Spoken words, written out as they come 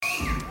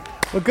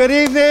Well, good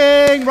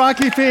evening,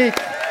 Rocky Peak.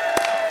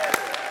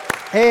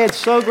 Hey, it's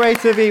so great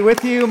to be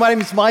with you. My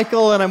name is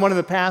Michael, and I'm one of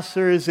the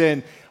pastors,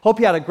 and hope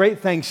you had a great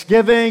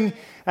Thanksgiving,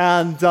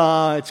 and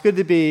it's good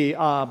to be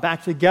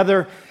back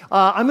together.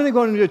 I'm going to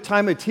go into a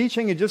time of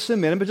teaching in just a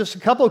minute, but just a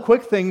couple of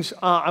quick things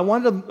I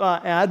wanted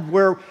to add.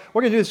 Where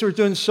we're going to do this, we're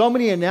doing so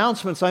many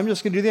announcements. I'm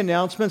just going to do the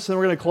announcements, and then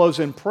we're going to close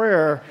in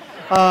prayer.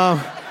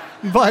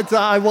 But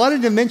I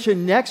wanted to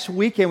mention next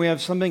weekend we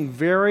have something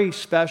very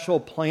special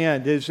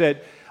planned, is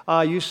that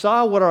you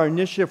saw what our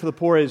initiative for the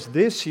poor is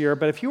this year,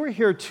 but if you were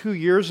here 2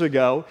 years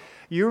ago,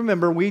 you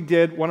remember we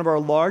did one of our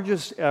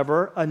largest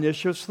ever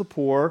initiatives for the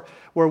poor,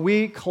 where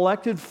we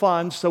collected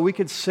funds so we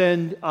could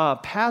send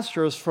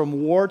pastors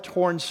from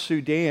war-torn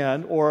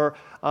Sudan or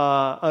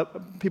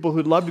people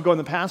who'd love to go in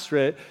the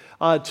pastorate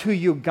to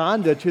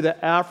Uganda, to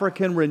the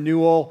African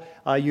Renewal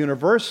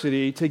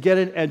University to get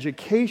an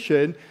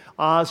education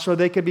so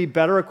they could be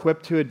better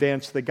equipped to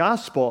advance the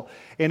gospel.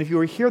 And if you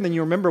were here, then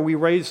you remember we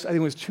raised, I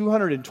think it was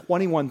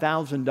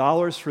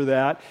 $221,000 for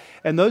that.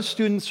 And those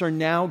students are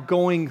now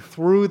going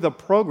through the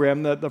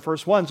program, the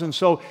first ones. And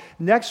so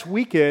next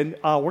weekend,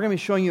 we're going to be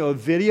showing you a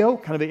video,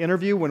 kind of an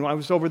interview when I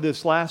was over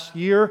this last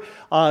year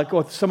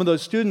with some of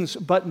those students.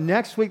 But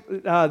next week,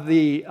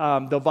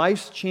 the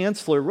Vice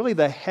Chancellor, really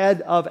the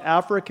head of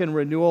African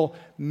Renewal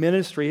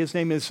Ministry, his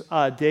name is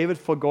David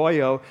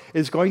Fogoyo,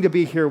 is going to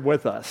be here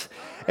with us.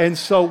 And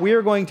so we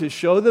are going to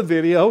show the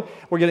video.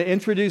 We're going to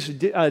introduce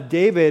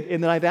David,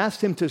 and then I've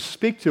asked him to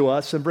speak to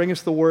us and bring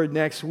us the word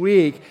next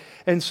week.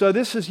 And so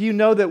this is, you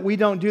know that we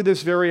don't do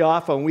this very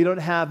often. We don't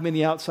have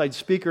many outside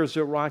speakers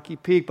at Rocky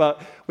Peak,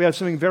 but we have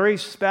something very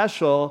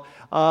special.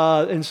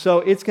 And so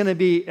it's going to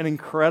be an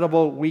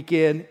incredible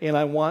weekend, and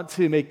I want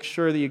to make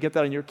sure that you get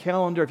that on your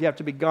calendar. If you have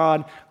to be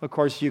gone, of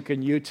course, you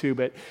can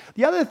YouTube it.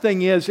 The other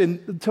thing is,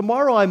 and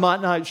tomorrow I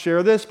might not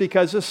share this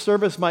because this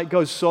service might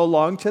go so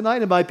long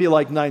tonight, it might be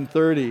like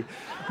 9:30.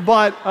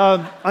 But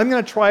I'm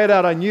going to try it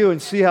out on you and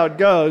see how it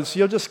goes.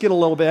 You'll just get a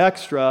little bit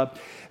extra.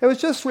 It was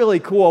just really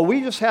cool.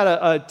 We just had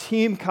a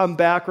team come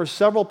back, or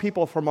several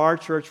people from our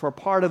church were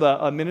part of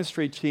a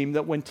ministry team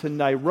that went to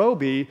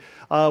Nairobi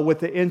with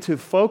the Into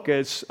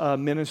Focus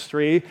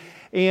ministry.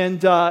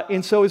 And so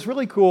it was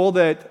really cool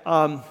that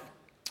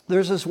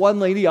there's this one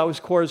lady I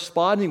was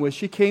corresponding with.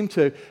 She came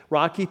to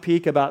Rocky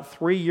Peak about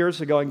 3 years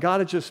ago, and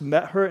God had just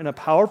met her in a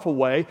powerful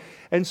way.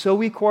 And so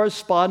we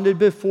corresponded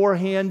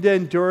beforehand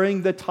and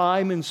during the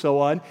time and so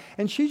on.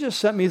 And she just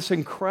sent me this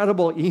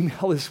incredible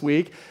email this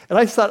week. And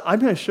I thought, I'm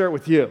going to share it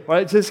with you,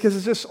 right? Just because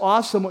it's just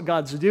awesome what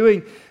God's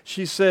doing.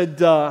 She said,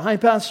 hi,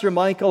 Pastor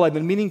Michael. I've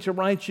been meaning to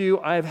write you.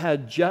 I've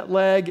had jet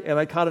lag, and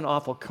I caught an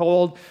awful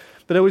cold.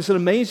 But it was an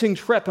amazing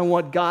trip, and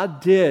what God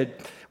did.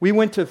 We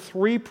went to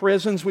 3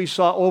 prisons. We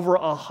saw over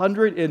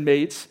 100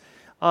 inmates.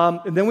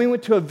 And then we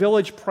went to a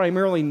village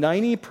primarily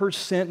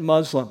 90%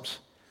 Muslims.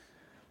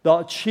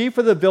 The chief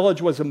of the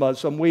village was a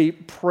Muslim. We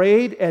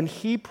prayed, and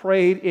he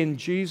prayed in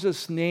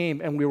Jesus'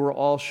 name, and we were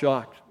all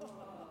shocked.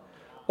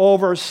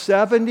 Over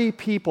 70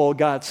 people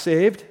got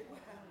saved.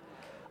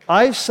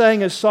 I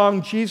sang a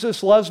song,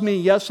 Jesus Loves Me,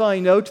 Yes I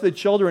Know, to the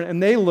children,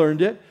 and they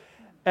learned it,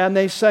 and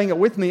they sang it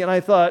with me, and I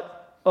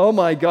thought, oh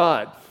my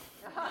God,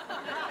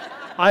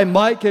 I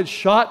might get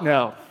shot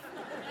now.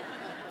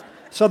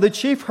 So the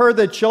chief heard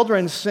the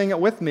children sing it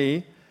with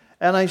me,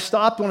 and I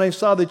stopped when I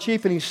saw the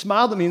chief, and he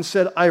smiled at me and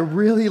said, I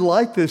really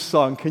like this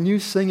song. Can you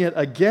sing it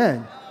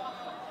again?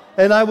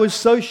 And I was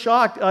so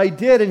shocked. I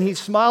did, and he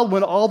smiled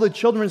when all the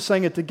children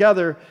sang it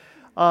together.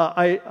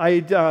 I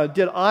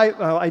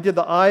did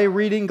the eye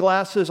reading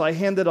glasses. I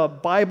handed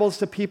out Bibles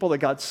to people that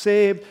got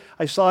saved.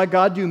 I saw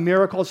God do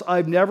miracles.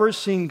 I've never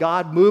seen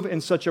God move in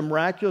such a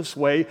miraculous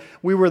way.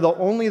 We were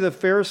only the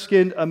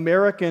fair-skinned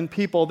American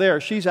people there.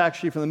 She's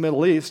actually from the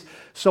Middle East,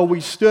 so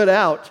we stood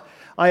out.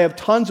 I have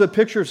tons of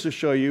pictures to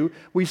show you.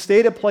 We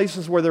stayed at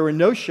places where there were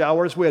no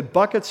showers. We had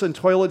buckets and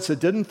toilets that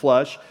didn't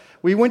flush.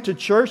 We went to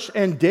church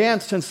and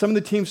danced, and some of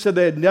the team said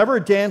they had never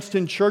danced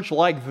in church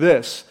like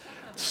this.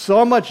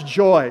 So much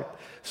joy.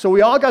 So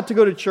we all got to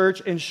go to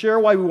church and share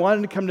why we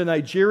wanted to come to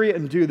Nigeria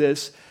and do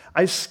this.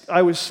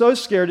 I was so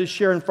scared to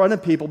share in front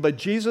of people, but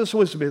Jesus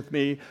was with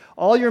me.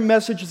 All your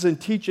messages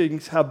and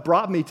teachings have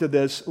brought me to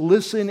this.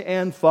 Listen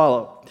and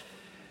follow.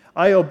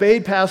 I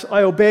obeyed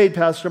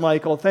Pastor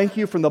Michael. Thank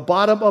you from the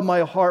bottom of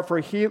my heart for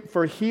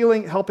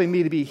healing, helping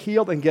me to be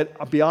healed and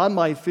get beyond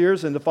my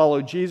fears and to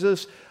follow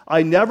Jesus.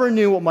 I never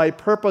knew what my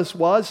purpose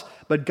was,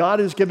 but God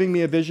is giving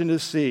me a vision to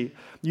see.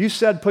 You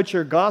said, put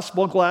your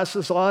gospel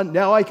glasses on.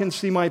 Now I can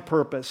see my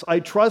purpose. I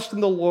trust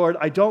in the Lord.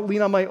 I don't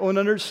lean on my own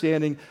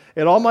understanding.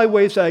 In all my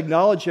ways, I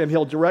acknowledge Him.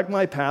 He'll direct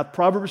my path.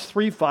 Proverbs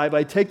 3:5.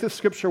 I take the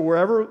scripture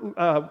wherever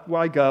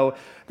I go.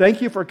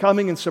 Thank you for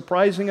coming and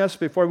surprising us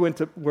before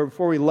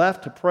we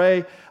left to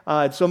pray.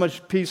 I had so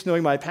much peace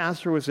knowing my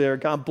pastor was there.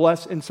 God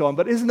bless and so on.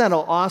 But isn't that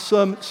an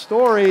awesome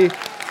story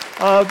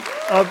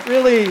of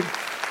really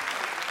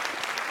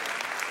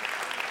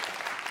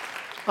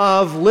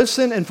of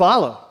listen and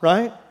follow,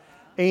 right?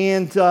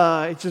 And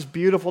it's just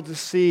beautiful to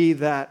see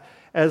that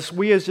as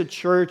we as a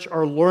church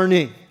are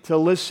learning to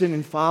listen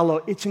and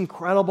follow. It's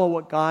incredible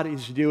what God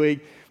is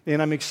doing. And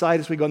I'm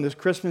excited as we go in this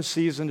Christmas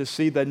season to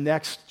see the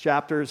next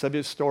chapters of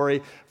his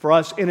story for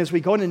us. And as we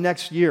go into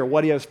next year,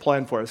 what he has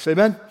planned for us.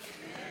 Amen?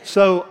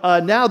 So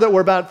now that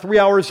we're about 3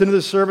 hours into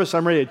the service,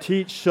 I'm ready to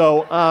teach.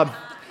 So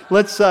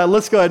let's go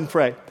ahead and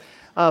pray.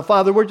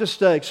 Father, we're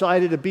just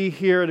excited to be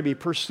here, to be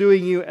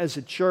pursuing you as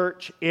a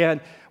church.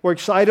 And we're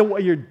excited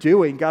what you're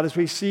doing, God, as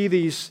we see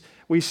this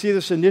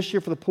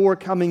initiative for the poor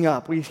coming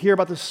up. We hear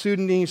about the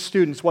Sudanese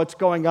students, what's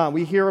going on.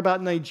 We hear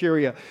about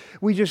Nigeria.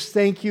 We just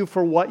thank you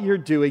for what you're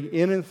doing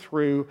in and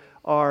through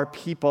our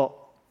people.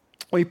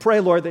 We pray,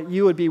 Lord, that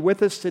you would be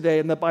with us today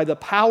and that by the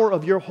power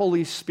of your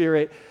Holy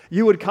Spirit,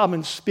 you would come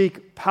and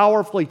speak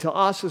powerfully to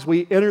us as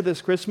we enter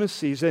this Christmas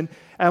season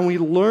and we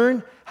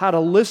learn how to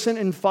listen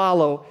and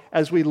follow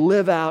as we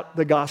live out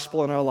the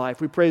gospel in our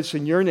life. We pray this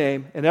in your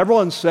name. And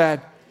everyone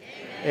said,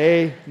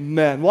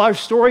 Amen. Well, our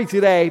story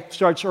today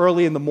starts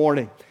early in the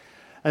morning.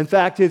 In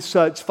fact, it's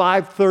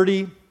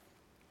 5:30.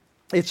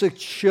 It's a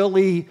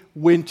chilly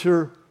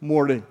winter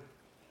morning.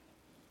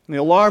 And the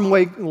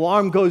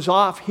alarm goes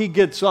off. He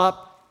gets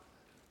up.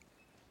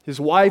 His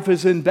wife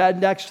is in bed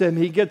next to him.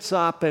 He gets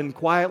up and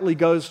quietly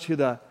goes to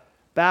the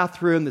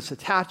bathroom that's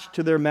attached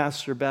to their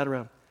master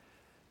bedroom.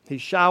 He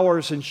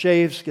showers and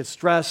shaves, gets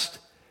dressed.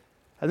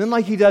 And then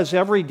like he does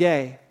every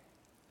day,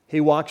 he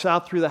walks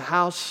out through the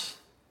house,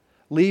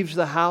 leaves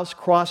the house,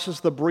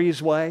 crosses the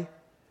breezeway,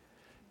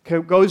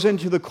 goes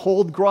into the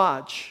cold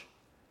garage,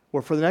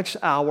 where for the next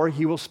hour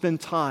he will spend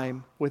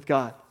time with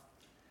God.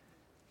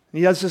 And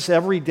he does this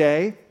every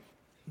day.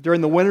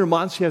 During the winter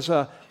months, he has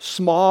a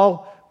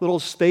small little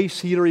space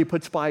heater he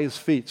puts by his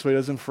feet so he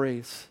doesn't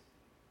freeze.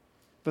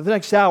 For the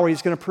next hour,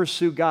 he's going to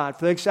pursue God.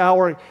 For the next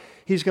hour,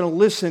 he's going to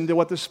listen to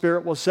what the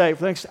Spirit will say.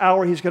 For the next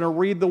hour, he's going to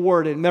read the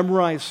Word and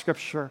memorize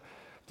Scripture.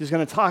 He's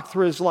going to talk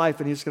through his life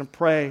and he's going to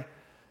pray.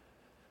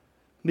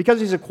 Because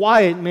he's a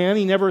quiet man,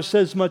 he never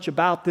says much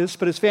about this,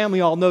 but his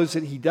family all knows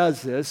that he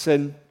does this.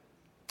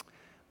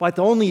 But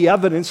the only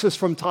evidence is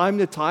from time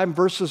to time,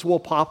 verses will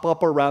pop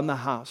up around the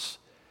house,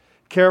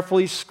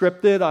 carefully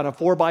scripted on a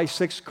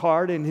 4x6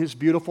 card in his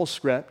beautiful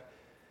script.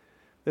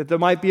 That there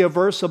might be a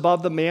verse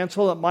above the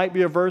mantle, it might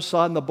be a verse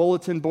on the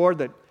bulletin board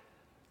that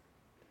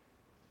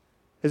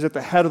is at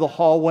the head of the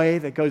hallway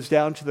that goes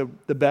down to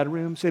the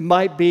bedrooms. It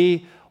might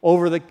be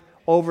over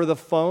the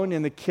phone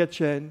in the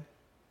kitchen.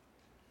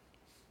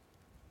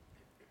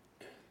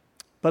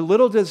 But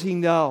little does he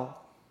know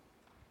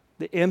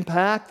the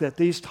impact that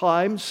these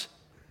times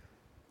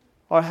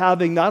are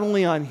having not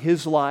only on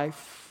his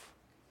life,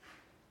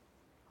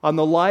 on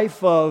the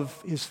life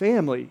of his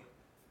family,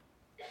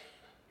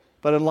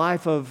 but in the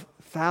life of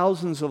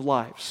thousands of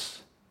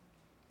lives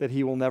that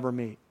he will never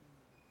meet.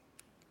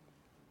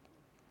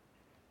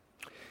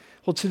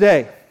 Well,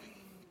 today,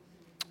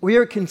 we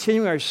are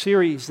continuing our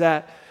series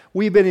that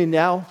we've been in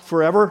now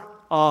forever,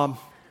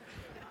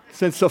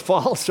 since the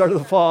fall, start of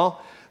the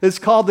fall. It's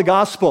called The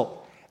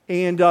Gospel.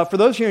 And for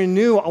those of you who are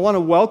new, I want to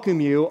welcome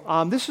you.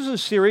 This is a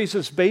series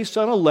that's based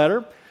on a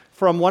letter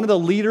from one of the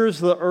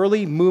leaders of the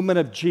early movement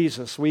of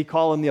Jesus. We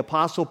call him the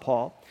Apostle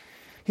Paul.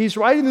 He's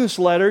writing this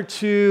letter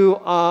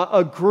to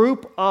a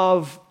group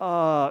of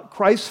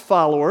Christ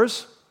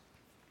followers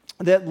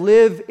that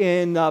live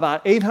in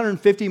about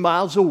 850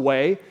 miles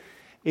away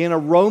in a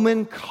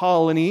Roman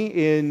colony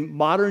in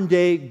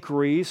modern-day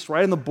Greece,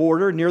 right on the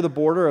border, near the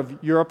border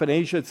of Europe and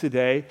Asia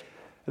today.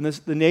 And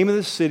the name of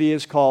the city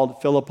is called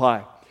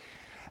Philippi.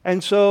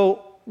 And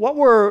so what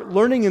we're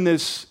learning in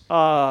this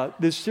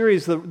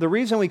series, the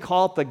reason we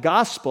call it the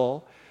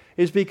gospel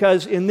is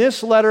because in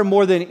this letter,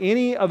 more than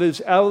any of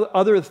his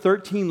other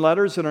 13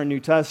 letters in our New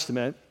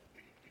Testament,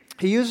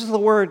 he uses the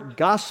word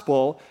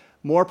gospel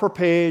more per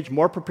page,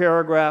 more per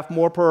paragraph,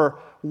 more per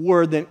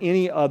word than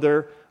any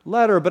other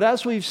letter. But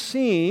as we've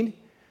seen,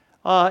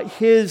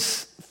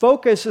 his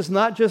focus is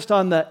not just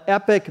on the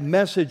epic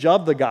message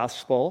of the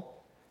gospel,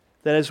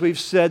 that, as we've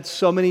said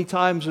so many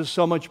times, is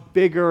so much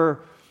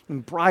bigger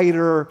and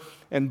brighter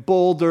and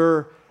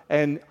bolder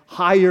and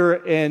higher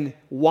and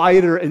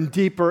wider and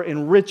deeper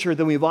and richer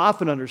than we've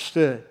often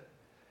understood.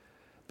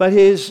 But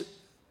his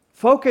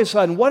focus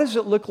on what does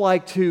it look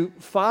like to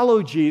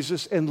follow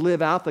Jesus and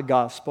live out the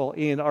gospel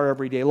in our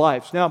everyday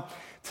lives. Now,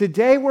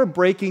 today we're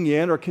breaking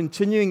in or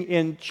continuing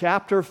in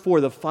chapter 4,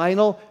 the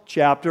final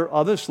chapter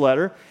of this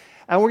letter,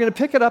 and we're going to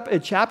pick it up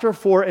at chapter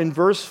 4 and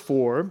verse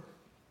 4.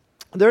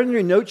 There in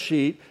your note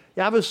sheet,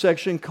 you have a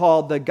section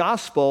called The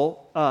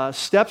Gospel,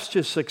 Steps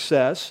to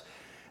Success.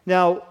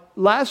 Now,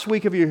 last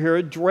week, if you were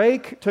here,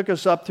 Drake took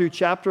us up through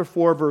chapter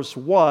 4, verse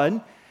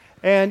 1.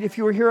 And if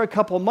you were here a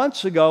couple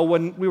months ago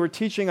when we were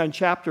teaching on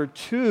chapter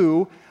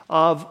 2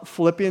 of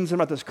Philippians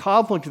and about this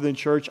conflict in the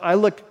church, I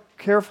looked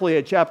carefully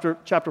at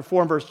chapter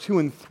 4 and verse 2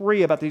 and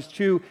 3 about these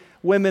two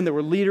women that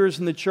were leaders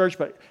in the church,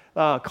 but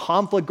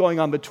conflict going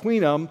on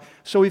between them.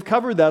 So we've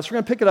covered that. So we're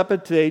going to pick it up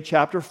at today,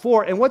 chapter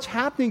 4. And what's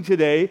happening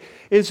today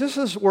is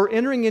we're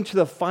entering into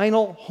the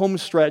final home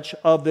stretch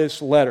of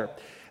this letter.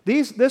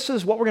 This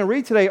is what we're going to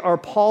read today are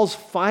Paul's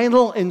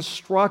final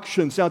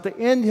instructions. Now, at the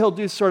end, he'll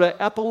do sort of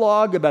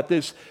epilogue about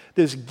this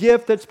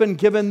gift that's been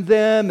given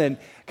them and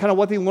kind of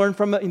what they learned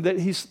from it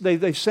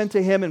that they sent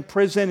to him in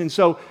prison. And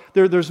so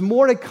there's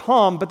more to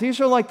come, but these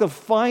are like the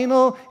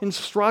final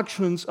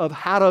instructions of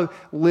how to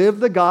live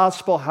the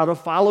gospel, how to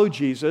follow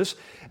Jesus.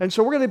 And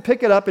so we're going to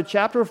pick it up at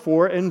chapter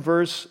 4 and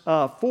verse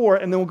 4,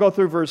 and then we'll go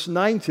through verse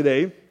 9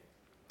 today.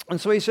 And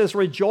so he says,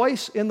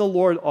 "Rejoice in the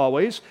Lord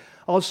always."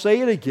 I'll say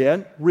it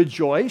again,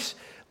 rejoice.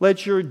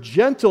 Let your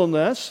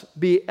gentleness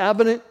be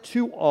evident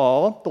to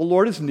all. The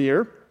Lord is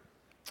near.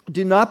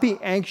 Do not be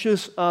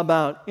anxious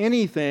about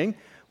anything,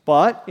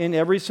 but in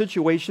every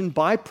situation,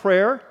 by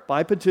prayer,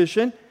 by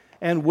petition,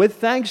 and with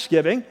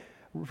thanksgiving,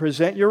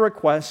 present your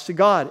requests to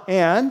God.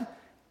 And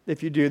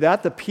if you do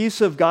that, the peace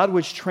of God,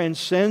 which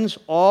transcends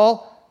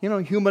all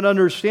human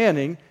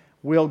understanding,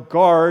 will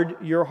guard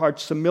your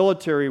hearts. The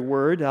military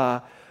word.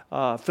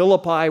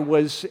 Philippi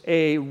was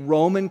a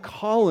Roman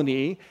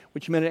colony,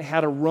 which meant it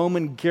had a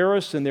Roman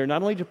garrison there,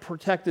 not only to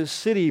protect the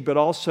city, but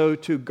also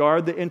to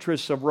guard the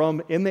interests of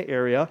Rome in the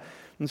area.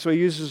 And so he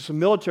uses a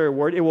military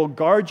word. It will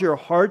guard your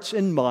hearts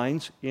and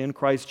minds in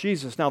Christ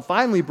Jesus. Now,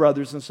 finally,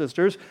 brothers and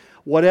sisters,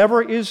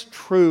 whatever is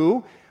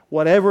true,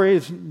 whatever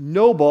is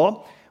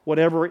noble,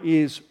 whatever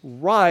is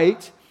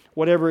right,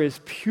 whatever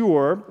is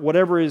pure,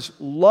 whatever is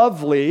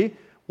lovely,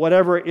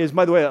 whatever is,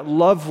 by the way,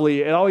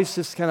 lovely, it always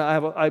just kind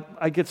of,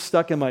 I get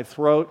stuck in my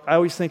throat. I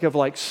always think of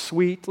like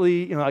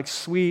sweetly, like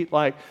sweet,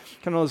 like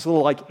kind of those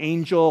little like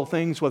angel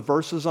things with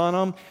verses on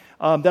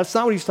them. That's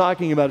not what he's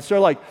talking about. It's sort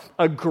of like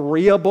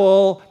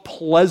agreeable,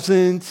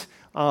 pleasant,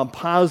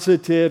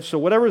 positive. So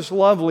whatever is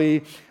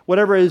lovely,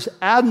 whatever is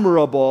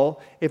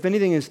admirable, if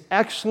anything is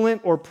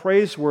excellent or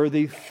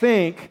praiseworthy,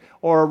 think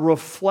or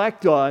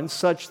reflect on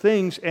such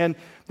things. And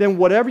then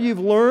whatever you've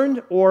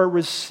learned or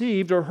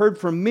received or heard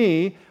from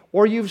me,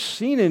 or you've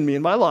seen in me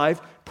in my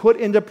life, put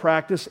into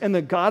practice, and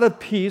the God of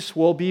peace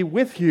will be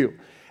with you.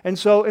 And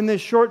so in this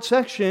short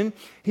section,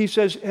 he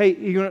says, hey,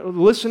 you want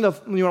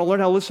to learn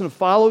how to listen to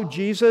follow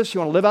Jesus,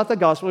 you want to live out the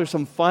gospel, there's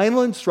some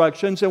final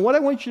instructions. And what I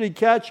want you to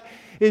catch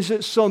is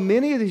that so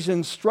many of these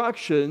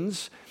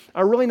instructions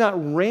are really not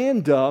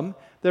random,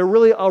 they're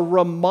really a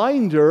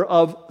reminder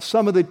of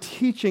some of the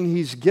teaching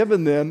he's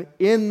given them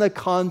in the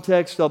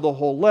context of the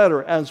whole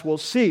letter, as we'll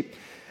see.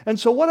 And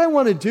so what I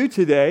want to do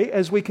today,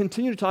 as we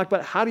continue to talk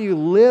about how do you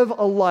live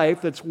a life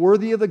that's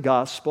worthy of the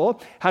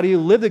gospel, how do you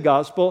live the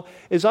gospel,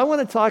 is I want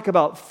to talk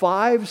about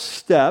 5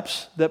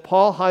 steps that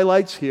Paul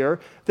highlights here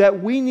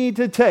that we need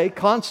to take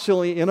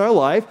constantly in our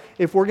life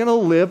if we're going to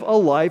live a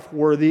life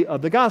worthy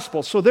of the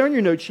gospel. So there in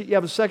your note sheet, you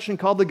have a section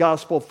called The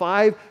Gospel,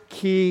 5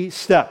 key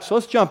steps. So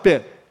let's jump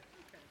in.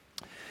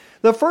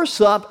 The first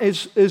step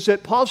is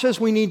that Paul says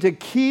we need to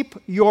keep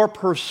your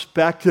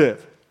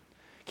perspective.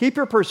 Keep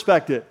your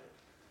perspective.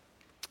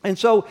 And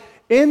so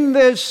in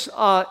this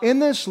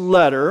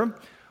letter,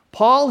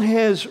 Paul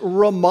has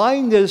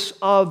reminded us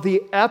of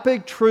the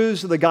epic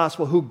truths of the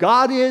gospel, who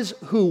God is,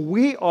 who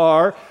we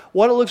are,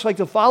 what it looks like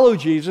to follow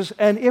Jesus.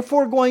 And if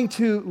we're going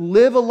to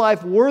live a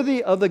life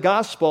worthy of the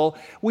gospel,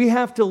 we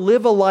have to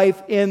live a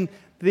life in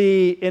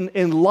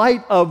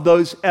light of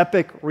those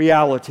epic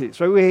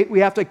realities. Right? We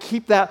have to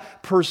keep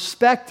that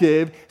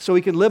perspective so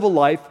we can live a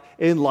life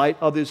in light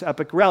of these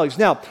epic realities.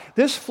 Now,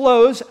 this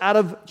flows out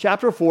of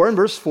chapter 4 and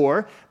verse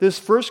 4, this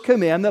first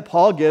command that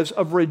Paul gives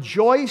of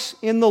rejoice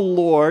in the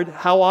Lord.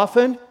 How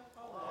often?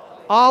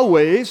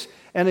 Always.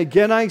 And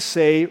again, I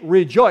say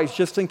rejoice,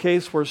 just in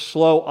case we're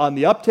slow on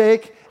the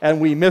uptake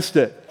and we missed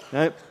it.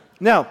 Right?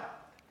 Now,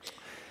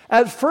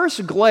 at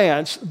first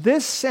glance,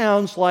 this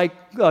sounds like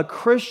a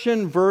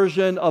Christian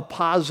version of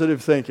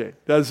positive thinking,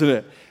 doesn't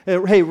it?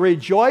 Hey,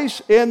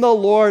 rejoice in the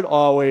Lord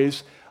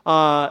always.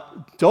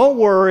 Don't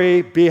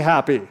worry, be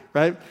happy,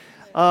 right?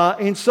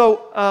 And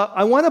so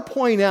I want to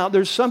point out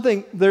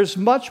there's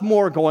much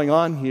more going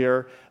on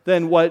here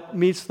than what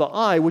meets the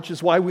eye, which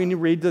is why we need to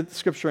read the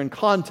scripture in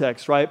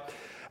context, right?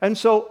 And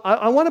so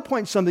I want to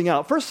point something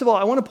out. First of all,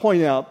 I want to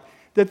point out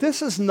that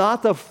this is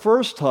not the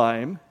first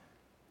time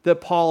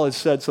that Paul has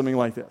said something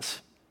like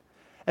this.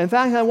 In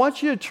fact, I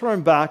want you to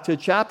turn back to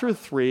chapter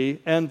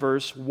 3 and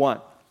verse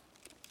 1.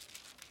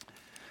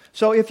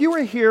 So if you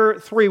were here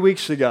 3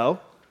 weeks ago,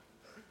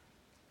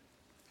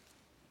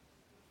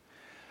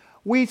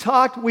 we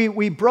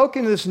broke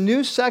into this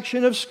new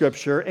section of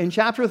Scripture in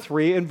chapter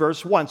 3 and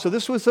verse 1. So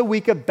this was the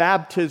week of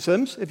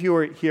baptisms. If you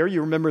were here,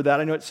 you remember that.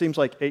 I know it seems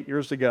like 8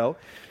 years ago.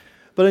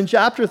 But in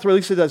chapter 3, at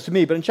least it does to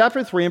me, but in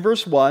chapter 3 and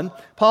verse 1,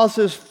 Paul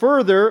says,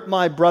 "Further,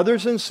 my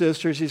brothers and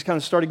sisters," he's kind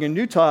of starting a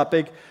new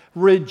topic,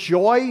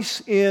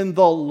 "rejoice in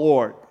the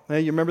Lord." Now,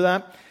 you remember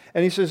that?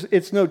 And he says,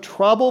 "It's no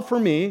trouble for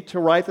me to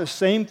write the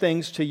same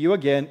things to you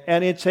again,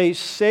 and it's a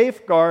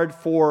safeguard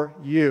for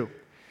you."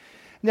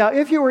 Now,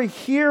 if you were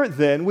here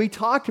then, we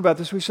talked about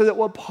this. We said that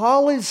what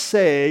Paul is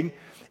saying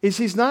is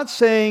he's not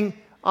saying,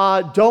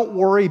 don't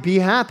worry, be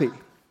happy.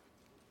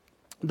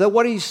 That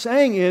what he's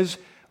saying is,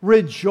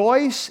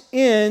 rejoice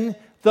in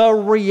the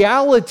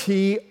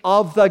reality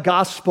of the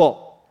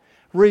gospel.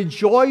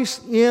 Rejoice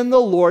in the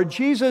Lord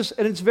Jesus.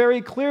 And it's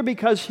very clear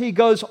because he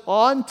goes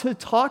on to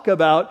talk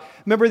about,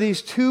 remember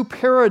these two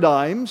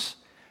paradigms,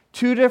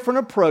 two different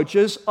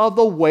approaches of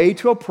the way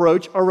to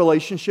approach a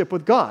relationship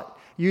with God,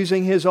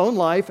 using his own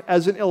life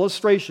as an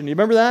illustration. You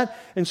remember that?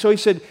 And so he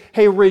said,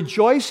 hey,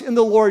 rejoice in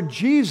the Lord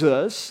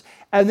Jesus.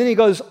 And then he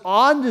goes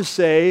on to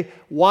say,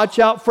 watch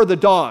out for the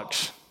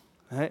dogs.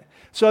 Right?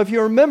 So if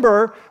you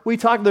remember, we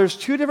talked, there's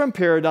two different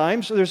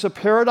paradigms. There's a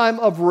paradigm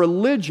of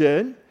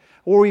religion,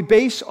 where we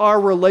base our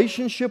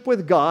relationship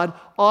with God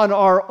on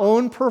our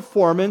own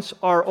performance,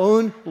 our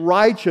own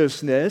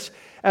righteousness.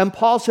 And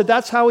Paul said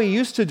that's how he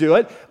used to do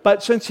it.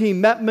 But since he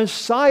met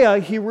Messiah,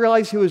 he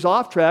realized he was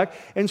off track.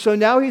 And so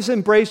now he's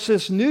embraced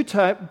this new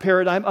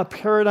paradigm, a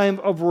paradigm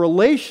of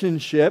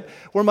relationship,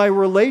 where my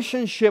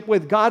relationship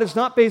with God is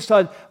not based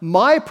on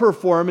my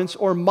performance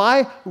or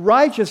my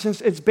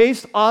righteousness. It's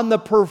based on the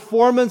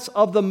performance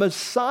of the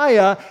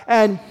Messiah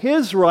and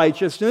his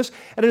righteousness.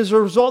 And as a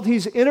result,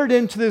 he's entered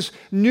into this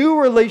new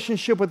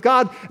relationship with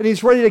God, and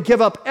he's ready to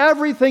give up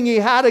everything he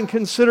had and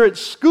consider it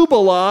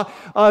scuba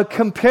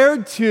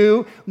compared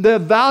to the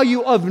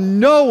value of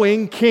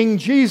knowing King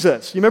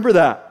Jesus. You remember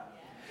that?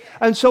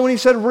 And so when he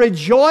said,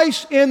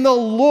 rejoice in the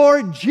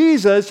Lord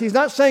Jesus, he's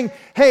not saying,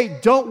 hey,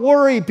 don't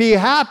worry, be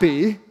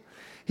happy.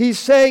 He's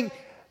saying,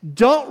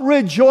 don't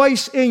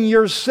rejoice in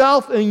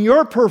yourself and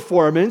your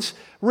performance.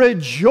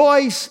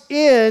 Rejoice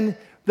in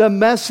the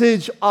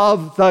message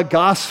of the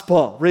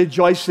gospel.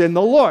 Rejoice in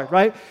the Lord,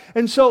 right?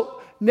 And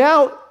so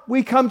now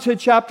we come to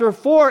chapter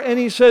 4, and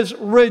he says,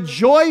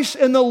 rejoice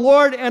in the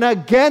Lord, and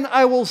again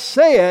I will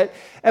say it.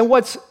 And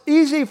what's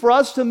easy for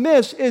us to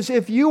miss is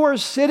if you were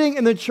sitting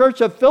in the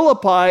church of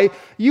Philippi,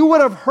 you would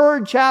have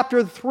heard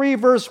chapter 3,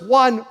 verse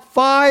 1,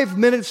 5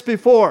 minutes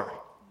before.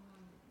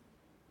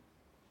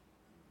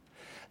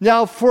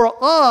 Now for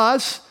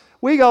us,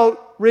 we go,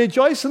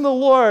 rejoice in the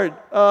Lord.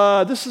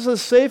 This is a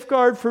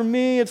safeguard for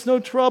me. It's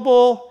no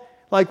trouble.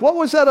 Like, what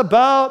was that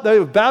about?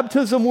 The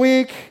baptism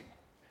week?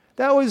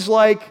 That was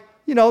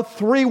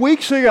 3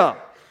 weeks ago.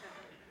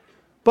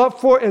 But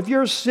if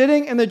you're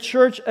sitting in the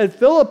church at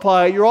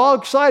Philippi, you're all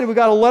excited. We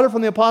got a letter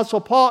from the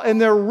Apostle Paul, and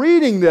they're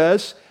reading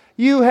this.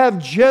 You have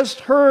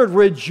just heard,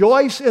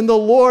 rejoice in the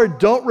Lord,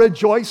 don't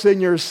rejoice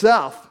in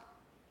yourself.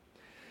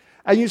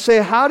 And you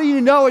say, how do you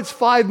know it's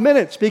 5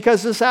 minutes?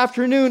 Because this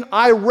afternoon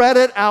I read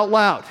it out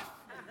loud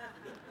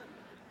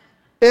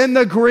in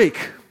the Greek.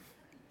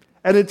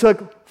 And it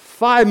took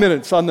 5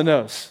 minutes on the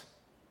nose.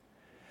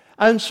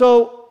 And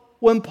so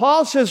when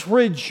Paul says,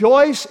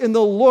 rejoice in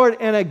the Lord,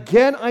 and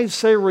again I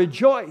say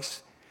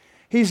rejoice,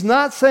 he's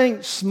not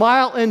saying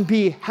smile and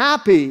be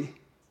happy,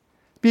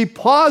 be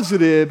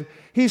positive.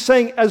 He's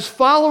saying, as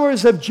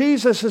followers of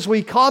Jesus, as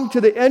we come to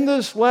the end of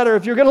this letter,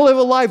 if you're going to live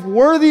a life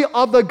worthy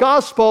of the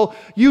gospel,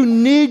 you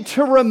need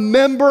to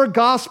remember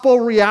gospel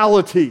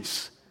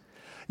realities.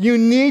 You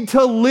need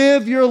to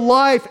live your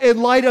life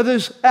in light of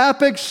this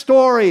epic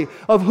story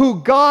of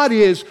who God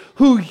is,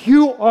 who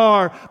you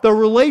are, the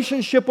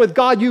relationship with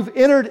God you've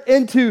entered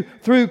into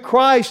through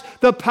Christ,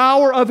 the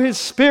power of his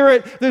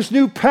Spirit, this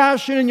new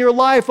passion in your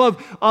life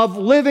of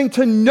living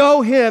to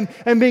know him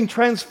and being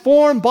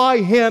transformed by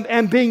him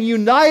and being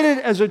united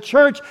as a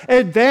church,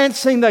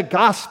 advancing the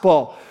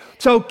gospel.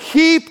 So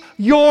keep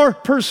your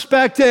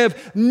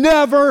perspective.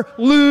 Never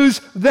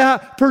lose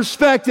that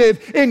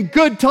perspective. In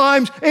good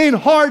times, in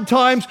hard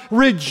times,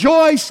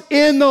 rejoice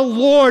in the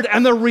Lord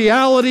and the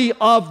reality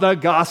of the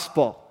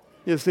gospel.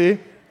 You see?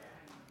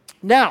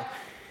 Now,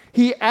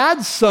 he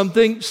adds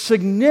something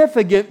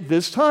significant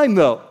this time,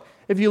 though.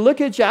 If you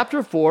look at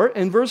chapter 4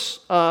 and verse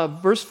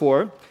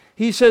 4,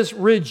 he says,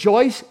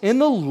 rejoice in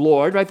the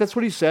Lord, right? That's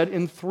what he said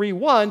in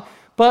 3:1.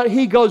 But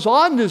he goes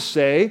on to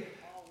say,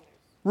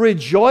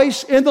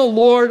 rejoice in the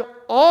Lord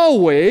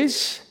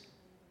always,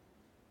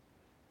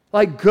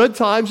 like good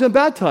times and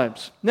bad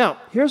times. Now,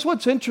 here's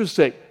what's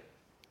interesting.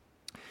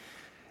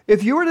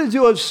 If you were to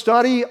do a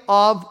study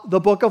of the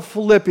book of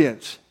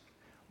Philippians,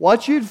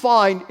 what you'd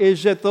find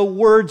is that the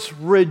words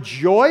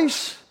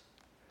rejoice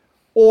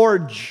or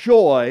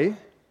joy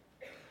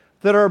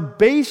that are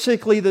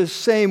basically the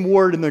same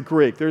word in the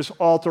Greek. There's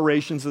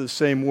alterations of the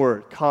same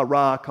word,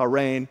 kara,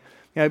 karain,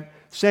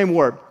 same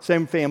word,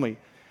 same family.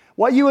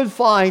 What you would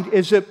find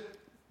is that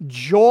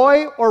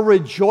joy or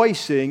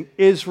rejoicing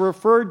is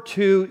referred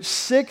to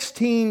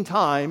 16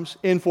 times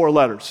in 4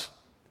 letters.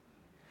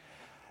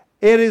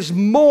 It is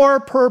more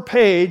per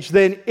page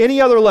than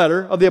any other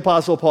letter of the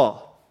Apostle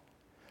Paul.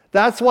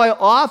 That's why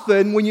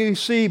often when you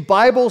see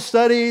Bible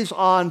studies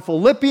on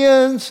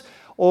Philippians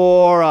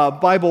or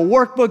Bible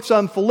workbooks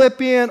on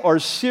Philippians or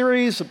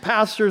series that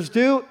pastors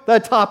do, the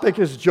topic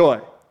is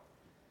joy.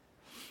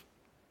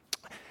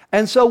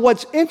 And so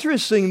what's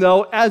interesting,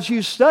 though, as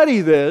you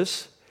study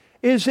this,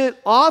 is that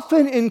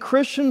often in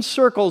Christian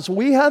circles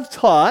we have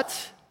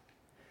taught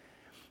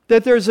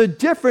that there's a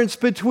difference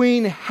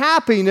between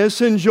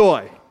happiness and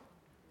joy.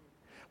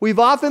 We've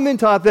often been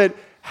taught that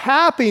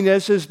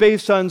happiness is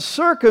based on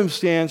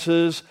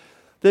circumstances,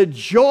 that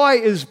joy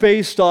is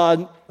based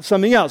on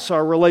something else,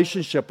 our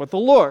relationship with the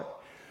Lord.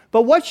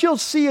 But what you'll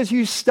see as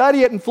you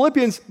study it in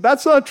Philippians,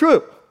 that's not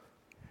true.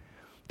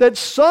 That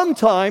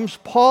sometimes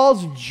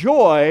Paul's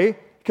joy,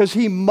 because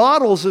he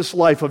models this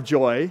life of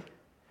joy,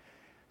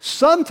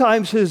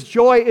 sometimes his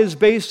joy is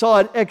based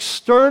on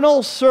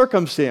external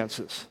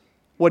circumstances,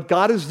 what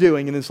God is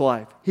doing in his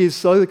life. He's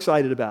so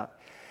excited about.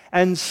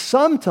 And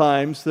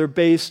sometimes they're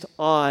based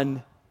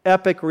on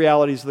epic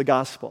realities of the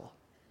gospel.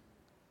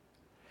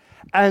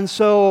 And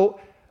so,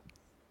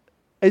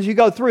 as you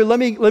go through, let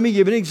me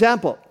give an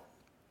example.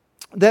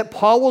 That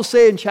Paul will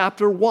say in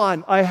chapter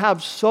 1, I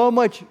have so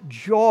much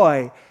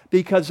joy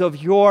because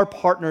of your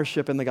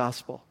partnership in the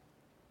gospel.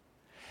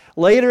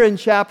 Later in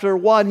chapter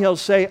 1, he'll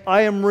say,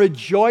 I am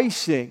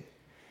rejoicing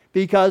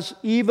because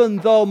even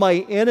though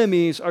my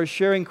enemies are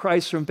sharing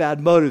Christ from bad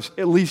motives,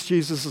 at least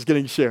Jesus is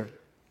getting shared.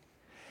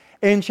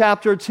 In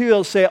chapter 2,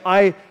 he'll say,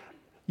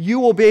 you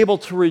will be able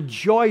to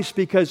rejoice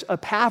because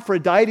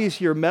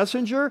Epaphroditus, your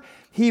messenger,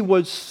 he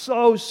was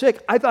so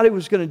sick. I thought he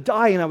was going to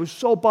die, and I was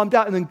so bummed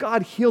out. And then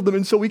God healed him,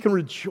 and so we can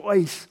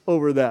rejoice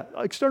over that.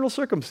 External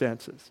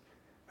circumstances,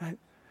 right?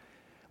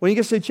 When he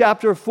gets to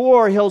chapter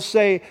 4, he'll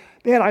say,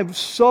 man,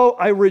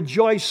 I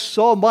rejoice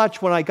so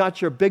much when I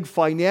got your big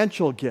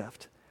financial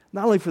gift.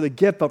 Not only for the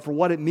gift, but for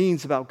what it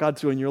means about God's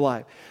doing in your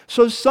life.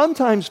 So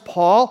sometimes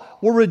Paul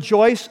will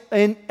rejoice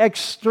in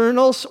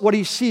externals, what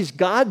he sees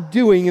God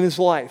doing in his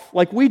life,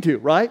 like we do,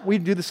 right? We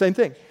do the same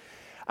thing.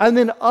 And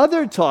then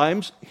other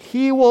times,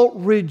 he will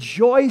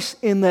rejoice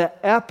in the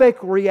epic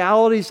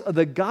realities of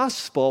the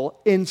gospel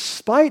in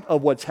spite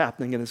of what's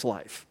happening in his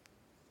life.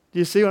 Do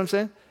you see what I'm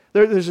saying?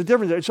 There's a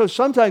difference there. So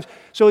sometimes,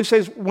 he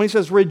says, when he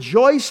says,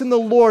 rejoice in the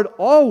Lord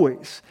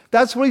always,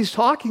 that's what he's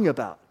talking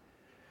about.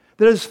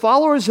 That as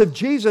followers of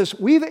Jesus,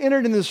 we've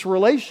entered in this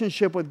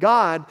relationship with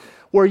God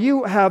where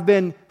you have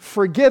been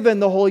forgiven.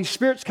 The Holy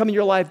Spirit's come in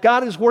your life.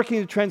 God is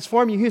working to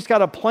transform you. He's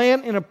got a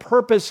plan and a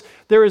purpose.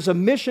 There is a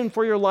mission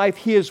for your life.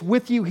 He is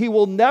with you. He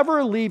will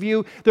never leave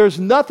you. There's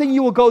nothing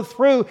you will go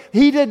through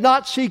He did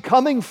not see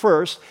coming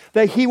first,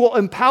 that He will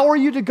empower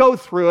you to go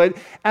through it,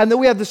 and that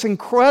we have this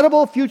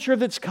incredible future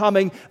that's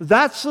coming.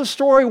 That's the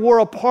story we're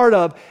a part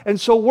of. And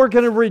so we're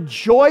going to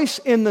rejoice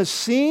in the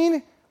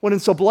seen when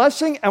it's a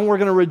blessing, and we're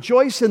going to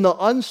rejoice in the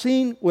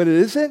unseen when it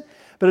isn't.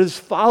 But as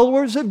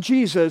followers of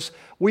Jesus,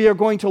 we are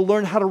going to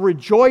learn how to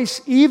rejoice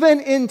even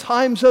in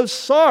times of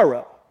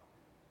sorrow.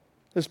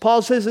 As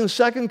Paul says in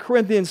 2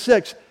 Corinthians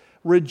 6,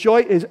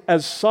 rejoice is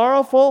as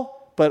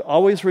sorrowful, but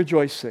always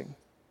rejoicing.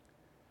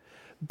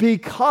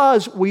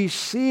 Because we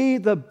see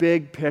the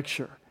big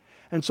picture.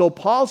 And so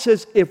Paul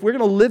says, if we're going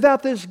to live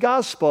out this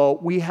gospel,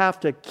 we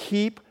have to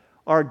keep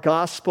our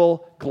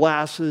gospel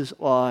glasses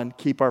on,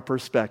 keep our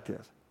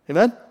perspective.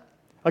 Amen?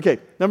 Okay,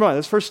 number one,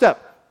 that's the first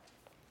step.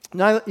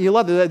 Now, you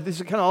love that. These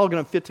are kind of all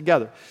going to fit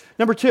together.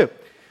 Number two,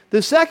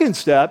 the second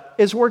step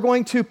is we're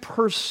going to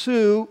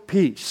pursue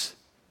peace.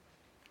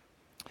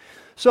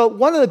 So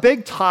one of the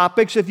big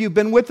topics, if you've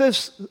been with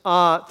us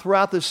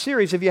throughout this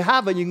series, if you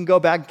haven't, you can go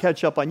back and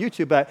catch up on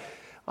YouTube. But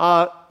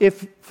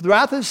if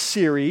throughout this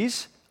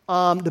series,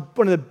 one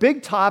of the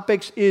big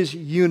topics is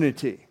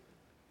unity.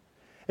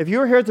 If you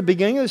were here at the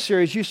beginning of the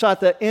series, you saw at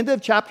the end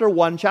of chapter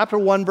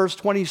 1, verse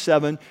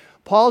 27,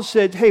 Paul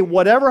said, hey,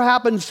 whatever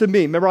happens to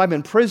me, remember I'm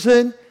in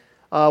prison,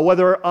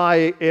 whether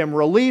I am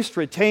released,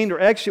 retained, or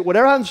exit,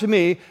 whatever happens to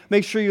me,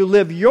 make sure you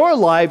live your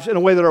lives in a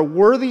way that are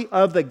worthy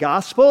of the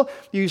gospel.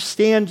 You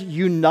stand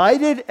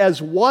united as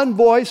one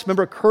voice,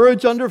 remember,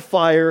 courage under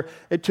fire,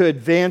 to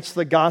advance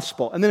the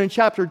gospel. And then in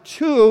chapter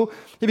 2,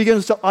 he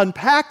begins to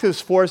unpack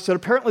this for us that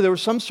apparently there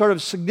was some sort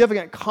of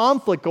significant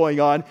conflict going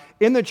on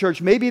in the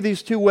church. Maybe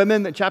these two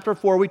women, in chapter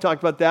 4, we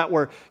talked about that,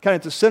 were kind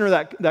of at the center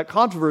of that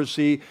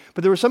controversy,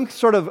 but there was some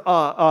sort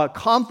of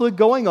conflict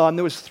going on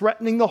that was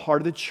threatening the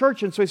heart of the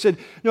church. And so he said,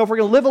 if we're going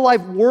to live a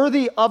life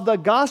worthy of the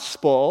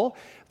gospel,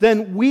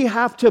 then we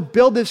have to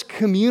build this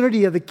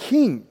community of the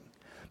King.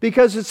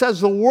 Because it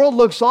says the world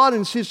looks on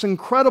and sees this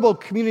incredible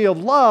community of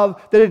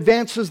love that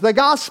advances the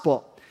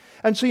gospel.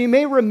 And so you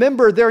may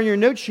remember there in your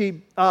note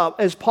sheet,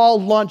 as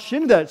Paul launched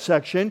into that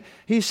section,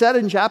 he said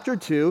in chapter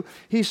 2,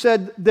 he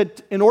said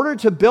that in order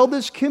to build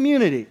this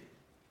community,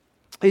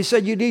 he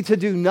said you need to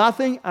do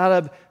nothing out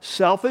of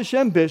selfish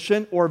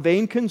ambition or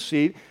vain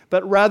conceit,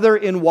 but rather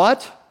in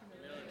what?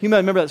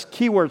 Humility. Remember that's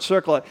keyword,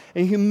 circle it.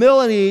 In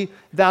humility,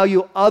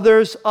 value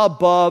others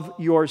above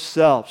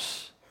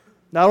yourselves.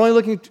 Not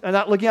looking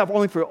out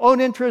only for your own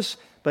interests,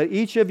 but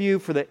each of you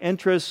for the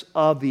interests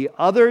of the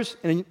others.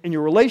 And in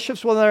your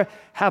relationships with one another,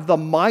 have the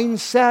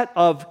mindset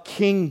of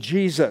King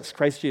Jesus.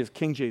 Christ Jesus,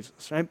 King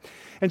Jesus, right?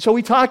 And so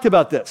we talked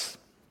about this.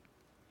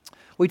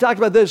 We talked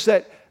about this,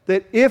 that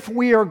if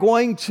we are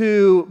going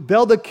to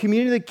build a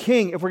community of the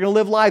King, if we're going to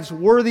live lives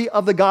worthy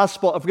of the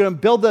gospel, if we're going to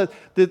build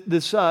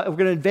if we're going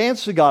to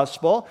advance the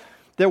gospel,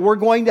 that we're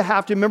going to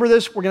have to, remember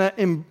this,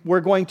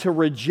 we're going to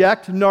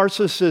reject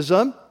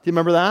narcissism. Do you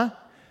remember that?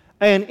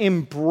 And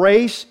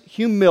embrace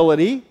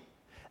humility,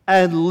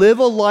 and live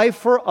a life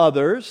for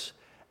others,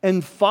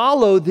 and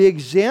follow the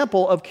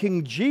example of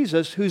King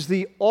Jesus, who's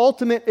the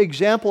ultimate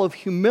example of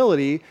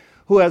humility,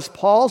 who, as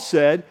Paul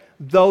said,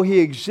 though he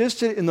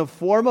existed in the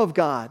form of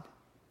God,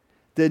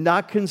 did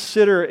not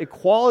consider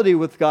equality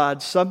with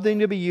God something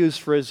to be used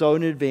for his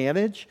own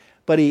advantage,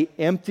 but he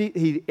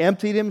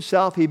emptied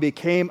himself, he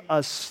became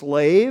a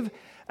slave,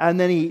 and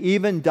then he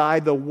even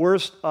died the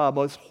worst,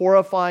 most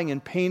horrifying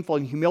and painful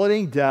and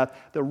humiliating death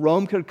that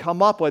Rome could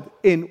come up with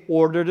in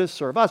order to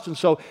serve us. And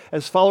so,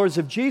 as followers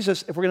of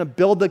Jesus, if we're going to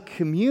build a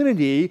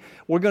community,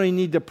 we're going to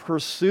need to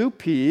pursue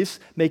peace,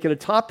 make it a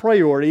top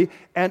priority,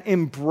 and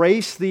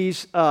embrace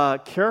these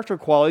character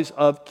qualities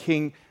of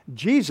King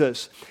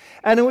Jesus.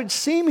 And it would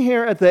seem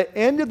here at the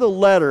end of the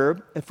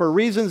letter, for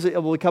reasons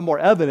that will become more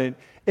evident,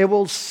 it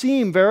will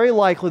seem very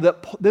likely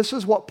that this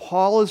is what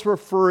Paul is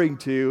referring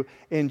to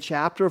in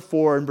chapter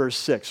 4 and verse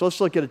 6. So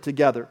let's look at it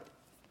together.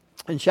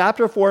 In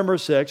chapter 4 and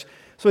verse 6,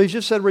 so he's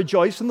just said,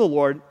 rejoice in the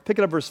Lord. Pick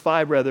it up verse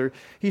 5 rather.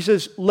 He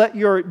says, let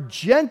your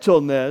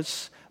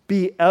gentleness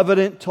be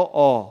evident to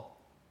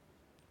all.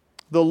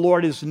 The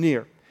Lord is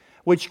near,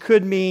 which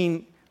could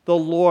mean the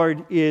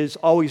Lord is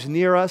always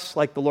near us,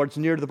 like the Lord's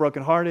near to the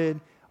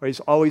brokenhearted, or he's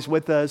always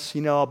with us,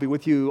 I'll be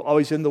with you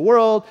always in the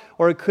world,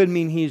 or it could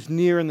mean he's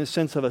near in the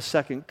sense of a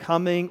second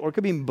coming, or it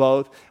could mean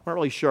both. I'm not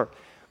really sure.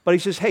 But he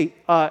says, hey,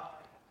 the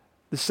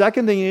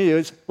second thing you do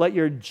is let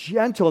your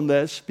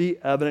gentleness be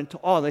evident to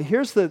all. Now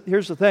here's the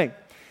thing.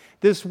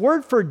 This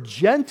word for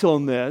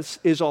gentleness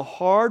is a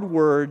hard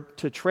word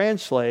to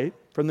translate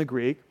from the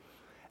Greek,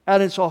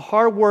 and it's a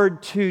hard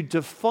word to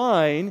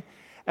define,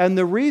 and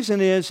the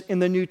reason is in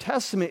the New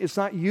Testament it's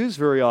not used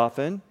very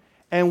often.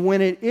 And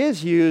when it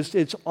is used,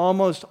 it's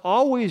almost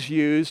always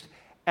used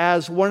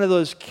as one of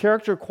those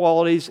character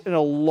qualities in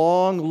a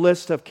long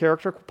list of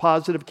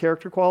positive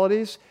character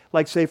qualities,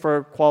 like say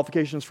for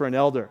qualifications for an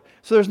elder.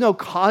 So there's no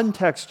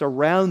context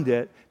around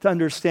it to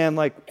understand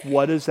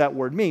what does that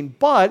word mean.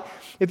 But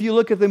if you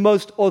look at the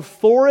most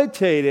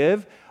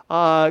authoritative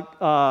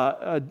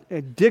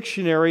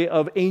dictionary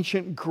of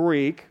ancient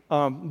Greek,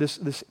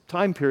 this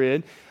time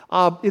period,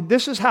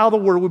 this is how the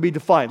word would be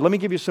defined. Let me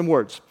give you some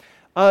words.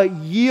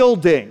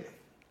 Yielding.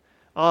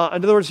 In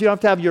other words, you don't have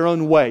to have your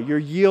own way. You're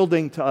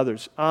yielding to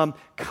others.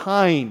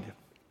 Kind,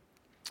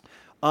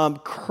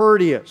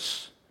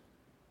 courteous,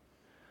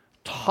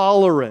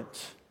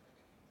 tolerant.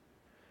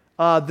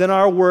 Then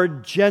our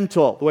word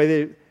gentle,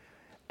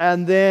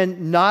 and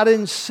then not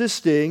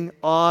insisting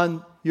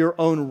on your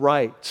own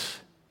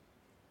rights.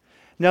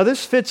 Now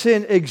this fits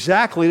in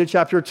exactly to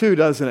chapter 2,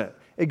 doesn't it?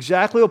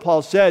 Exactly what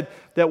Paul said,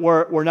 that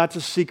we're not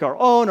to seek our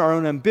own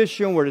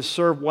ambition, we're to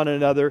serve one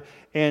another,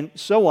 and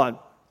so on.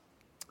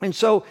 And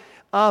so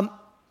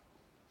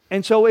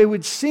it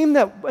would seem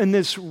that in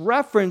this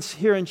reference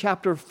here in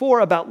chapter 4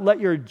 about let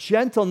your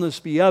gentleness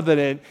be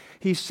evident,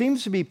 he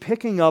seems to be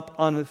picking up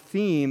on a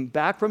theme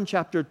back from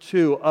chapter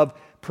 2 of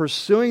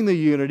pursuing the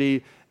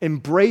unity,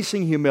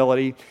 embracing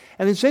humility.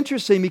 And it's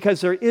interesting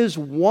because there is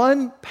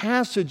one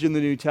passage in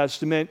the New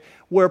Testament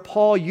where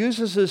Paul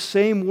uses the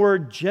same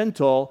word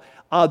gentle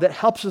that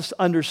helps us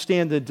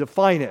understand and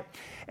define it.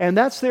 And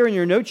that's there in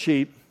your note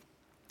sheet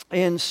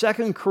in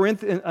 2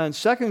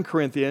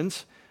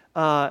 Corinthians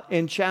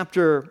in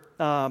chapter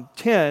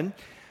 10,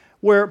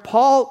 where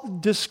Paul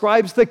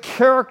describes the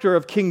character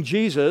of King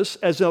Jesus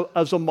as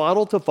a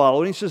model to follow.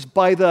 And he says,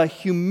 by the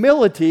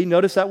humility,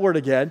 notice that word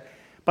again,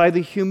 by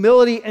the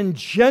humility and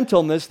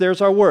gentleness,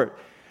 there's our word.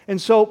 And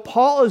so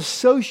Paul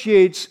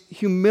associates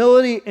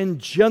humility and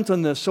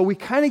gentleness. So we're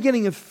kind of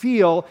getting a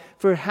feel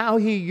for how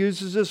he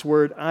uses this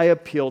word, I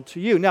appeal to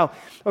you. Now,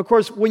 of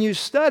course, when you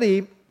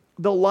study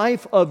the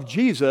life of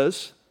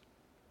Jesus,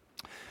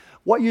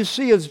 what you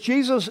see is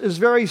Jesus is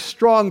a very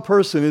strong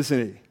person,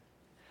 isn't he?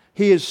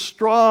 He is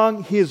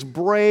strong, he is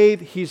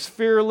brave, he's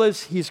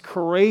fearless, he's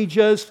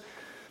courageous.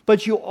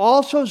 But you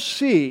also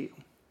see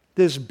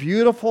this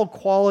beautiful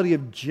quality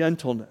of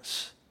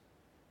gentleness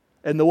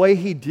and the way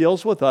he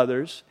deals with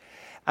others.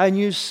 And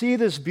you see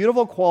this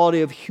beautiful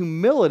quality of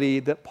humility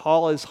that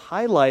Paul has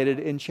highlighted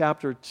in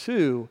chapter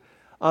 2,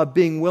 of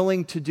being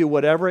willing to do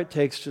whatever it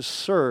takes to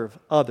serve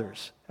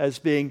others as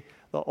being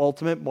the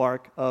ultimate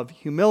mark of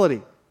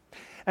humility.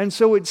 And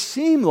so it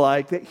seemed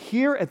like that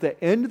here at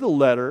the end of the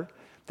letter,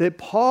 that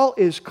Paul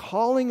is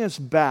calling us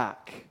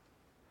back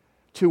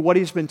to what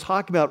he's been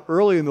talking about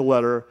earlier in the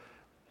letter.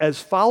 As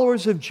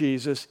followers of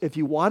Jesus, if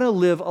you want to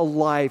live a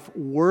life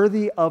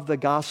worthy of the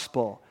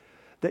gospel,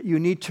 that you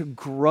need to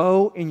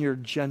grow in your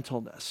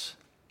gentleness.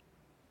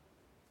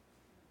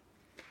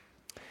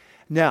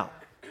 Now,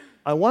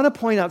 I want to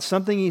point out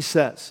something he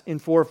says in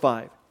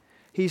 4:5.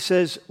 He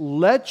says,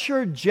 let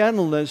your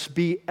gentleness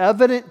be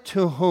evident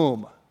to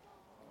whom?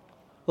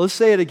 Let's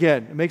say it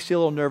again. It makes you a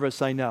little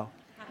nervous, I know.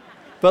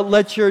 But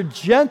let your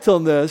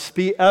gentleness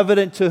be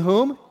evident to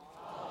whom?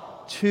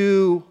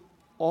 To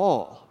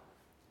all.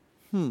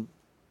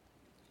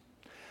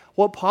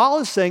 What Paul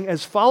is saying,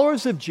 as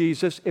followers of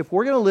Jesus, if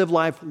we're going to live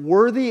life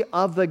worthy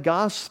of the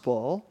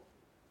gospel,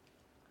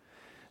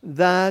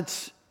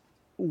 that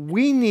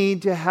we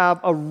need to have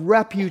a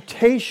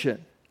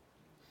reputation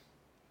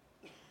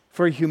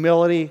for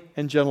humility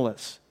and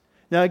gentleness.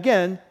 Now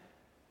again,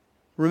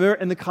 remember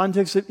in the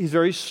context that he's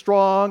very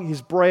strong,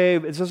 he's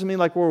brave. It doesn't mean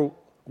like we're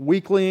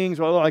weaklings,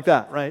 or like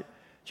that, right?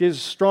 Jesus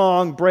is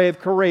strong, brave,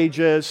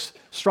 courageous,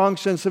 strong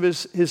sense of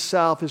his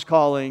self, his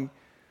calling.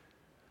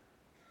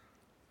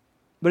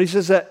 But he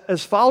says that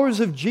as followers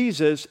of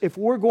Jesus, if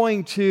we're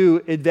going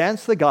to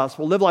advance the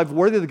gospel, live life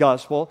worthy of the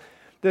gospel,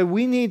 that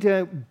we need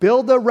to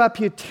build a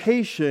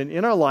reputation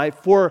in our life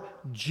for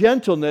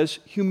gentleness,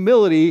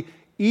 humility,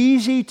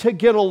 easy to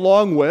get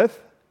along with.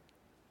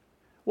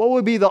 What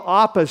would be the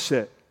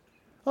opposite?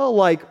 Oh,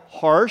 like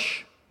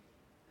harsh,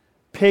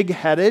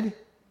 pig-headed,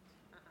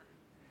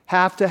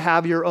 have to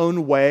have your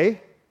own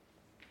way,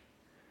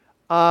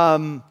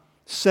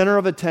 center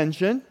of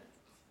attention.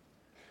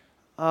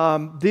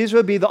 These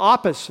would be the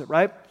opposite,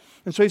 right?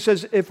 And so he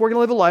says, if we're going to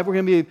live a life, we're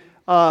going to be...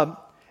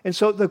 and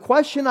so the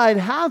question I'd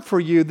have for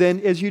you then,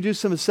 as you do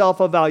some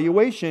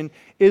self-evaluation,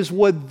 is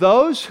would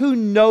those who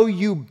know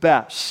you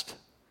best...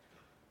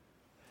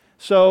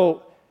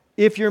 So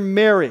if you're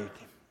married,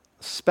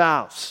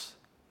 spouse,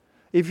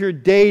 if you're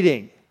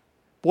dating,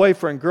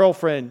 boyfriend,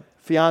 girlfriend,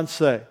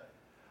 fiance,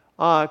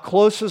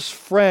 closest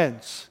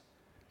friends,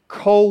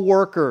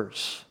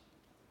 co-workers,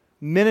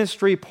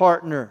 ministry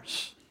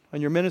partners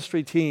on your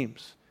ministry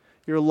teams,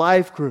 your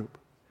life group,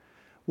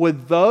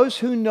 would those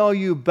who know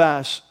you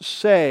best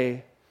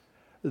say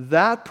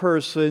that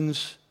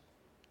person's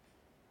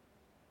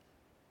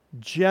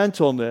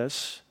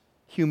gentleness,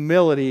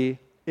 humility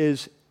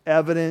is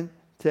evident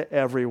to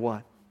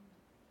everyone?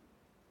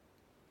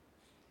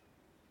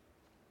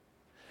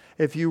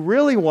 If you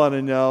really want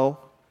to know,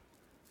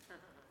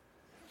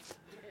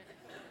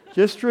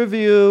 just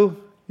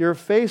review your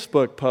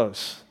Facebook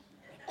posts.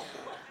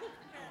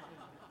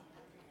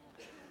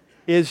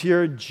 Is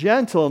your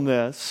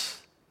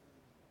gentleness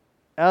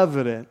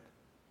evident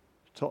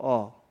to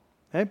all?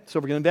 Okay? So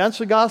we're going to advance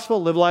the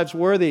gospel, live lives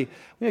worthy.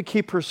 We're going to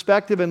keep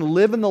perspective and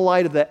live in the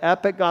light of the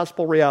epic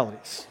gospel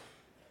realities.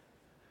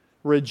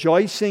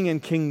 Rejoicing in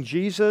King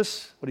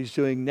Jesus, what he's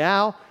doing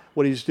now,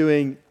 what he's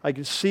doing, I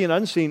can see and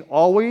unseen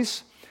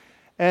always.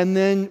 And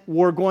then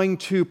we're going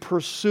to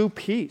pursue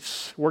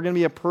peace. We're going to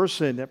be a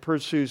person that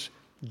pursues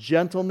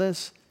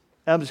gentleness,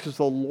 because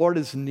the Lord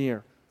is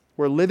near.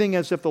 We're living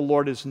as if the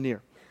Lord is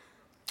near.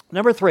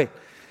 Number 3,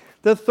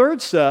 the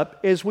third step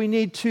is we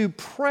need to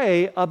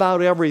pray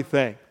about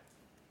everything.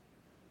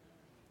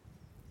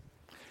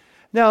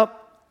 Now,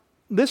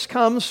 this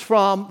comes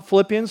from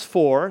Philippians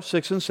 4,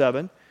 6 and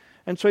 7.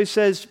 And so he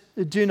says,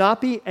 do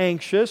not be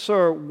anxious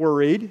or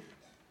worried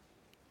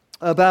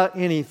about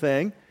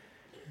anything,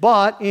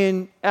 but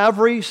in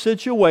every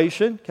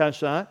situation,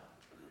 catch that,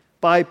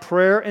 by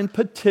prayer and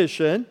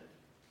petition,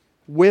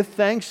 with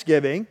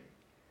thanksgiving,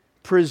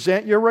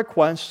 present your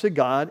requests to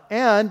God.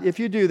 And if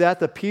you do that,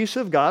 the peace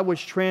of God,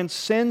 which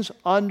transcends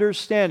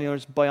understanding,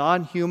 it's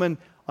beyond human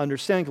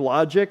understanding,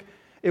 logic,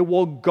 it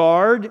will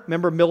guard,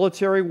 remember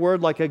military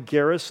word like a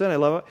garrison, I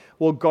love it,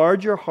 will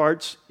guard your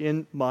hearts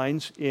and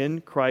minds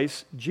in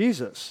Christ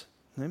Jesus.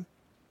 Okay?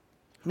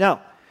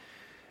 Now,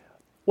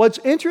 what's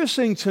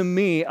interesting to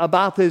me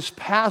about this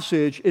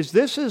passage is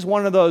this is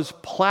one of those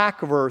plaque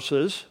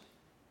verses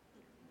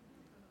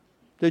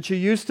that you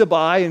used to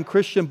buy in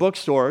Christian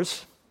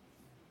bookstores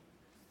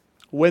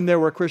when there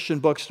were Christian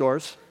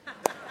bookstores.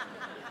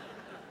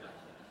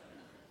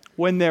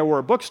 When there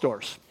were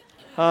bookstores.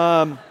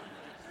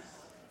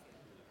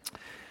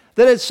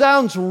 That it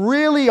sounds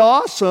really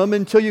awesome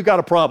until you got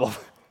a problem.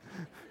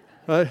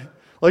 Right?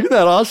 Like, isn't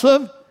that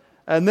awesome?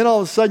 And then all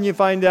of a sudden you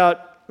find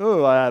out,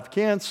 oh, I have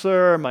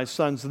cancer, my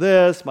son's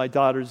this, my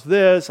daughter's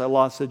this, I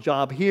lost a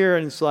job here,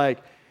 and it's like,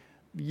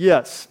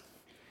 yes.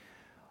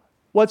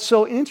 What's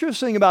so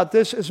interesting about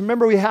this is,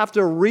 remember, we have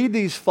to read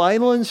these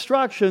final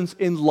instructions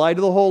in light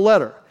of the whole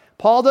letter.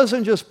 Paul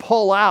doesn't just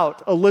pull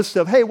out a list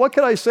of, hey, what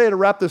can I say to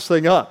wrap this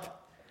thing up?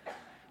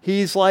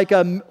 He's like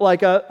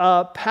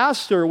a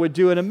pastor would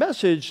do in a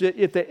message.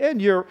 At the end,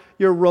 you're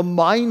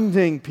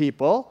reminding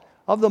people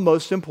of the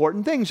most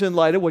important things in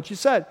light of what you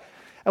said.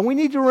 And we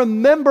need to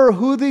remember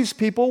who these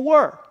people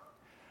were.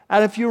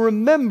 And if you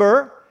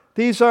remember,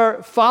 these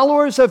are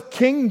followers of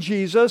King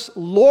Jesus,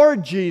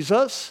 Lord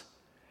Jesus.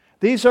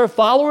 These are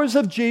followers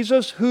of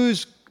Jesus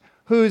whose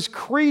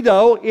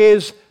credo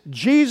is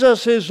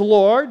Jesus is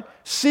Lord,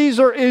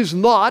 Caesar is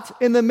not,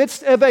 in the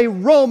midst of a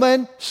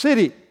Roman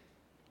city.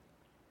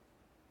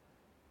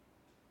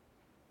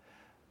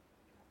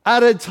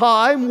 At a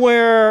time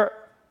where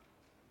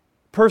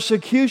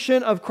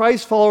persecution of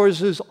Christ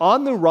followers is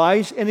on the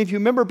rise, and if you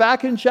remember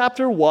back in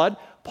chapter 1,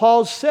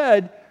 Paul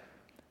said,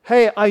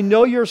 hey, I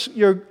know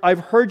I've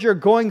heard you're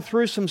going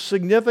through some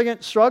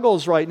significant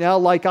struggles right now,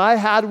 like I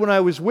had when I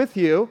was with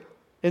you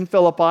in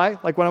Philippi,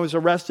 like when I was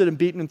arrested and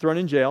beaten and thrown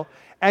in jail,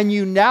 and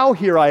you now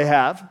here I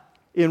have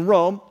in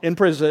Rome, in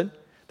prison,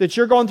 that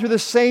you're going through the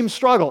same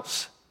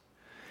struggles.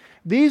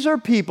 These are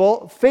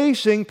people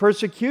facing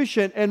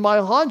persecution, and my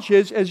hunch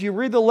is, as you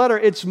read the letter,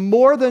 it's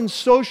more than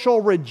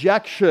social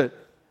rejection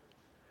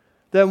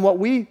than what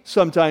we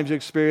sometimes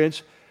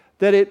experience,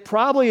 that it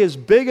probably is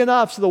big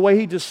enough, so the way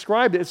he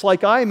described it, it's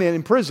like I'm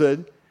in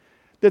prison,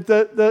 that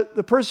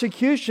the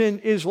persecution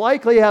is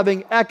likely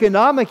having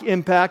economic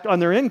impact on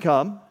their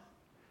income,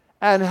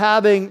 and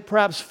having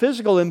perhaps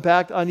physical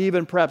impact on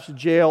even perhaps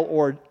jail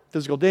or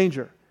physical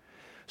danger.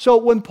 So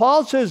when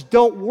Paul says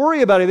don't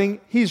worry about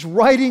anything, he's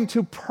writing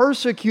to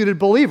persecuted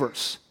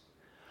believers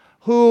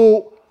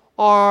who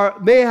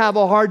may have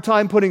a hard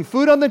time putting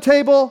food on the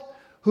table,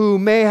 who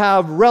may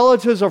have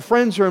relatives or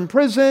friends who are in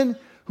prison,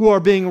 who are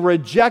being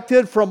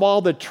rejected from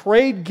all the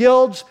trade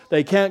guilds.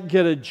 They can't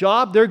get a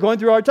job. They're going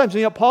through hard times.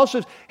 And yet Paul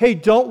says, hey,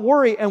 don't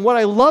worry. And what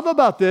I love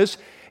about this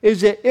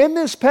is that in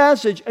this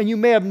passage, and you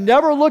may have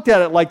never looked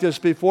at it like this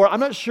before, I'm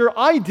not sure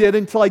I did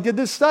until I did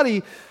this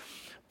study,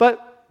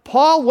 but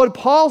what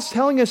Paul's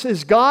telling us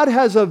is God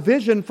has a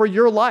vision for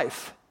your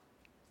life.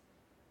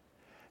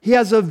 He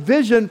has a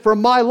vision for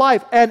my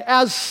life. And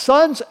as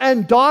sons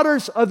and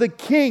daughters of the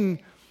King,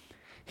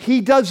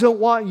 He doesn't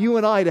want you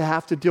and I to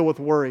have to deal with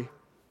worry.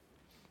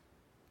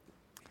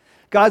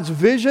 God's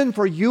vision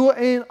for you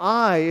and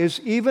I is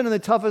even in the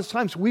toughest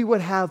times, we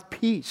would have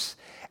peace.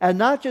 And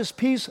not just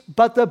peace,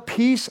 but the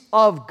peace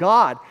of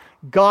God.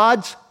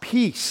 God's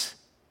peace.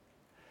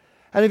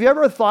 And have you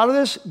ever thought of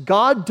this?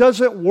 God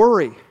doesn't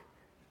worry.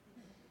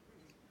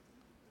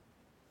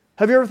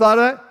 Have you ever thought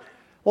of that?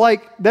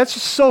 Like,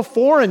 that's so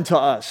foreign to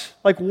us.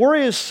 Like,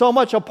 worry is so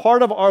much a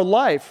part of our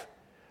life.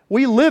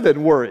 We live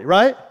in worry,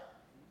 right?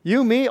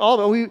 You, me,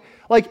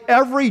 like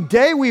every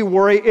day we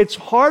worry. It's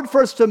hard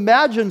for us to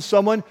imagine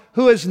someone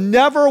who has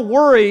never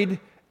worried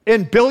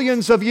in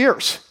billions of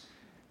years.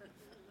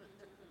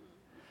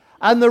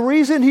 And the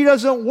reason he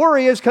doesn't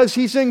worry is because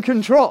he's in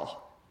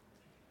control.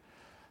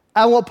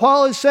 And what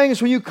Paul is saying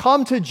is when you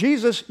come to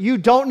Jesus, you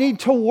don't need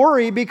to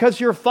worry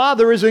because your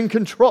Father is in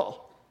control.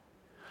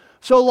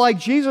 So like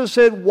Jesus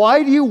said,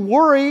 why do you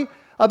worry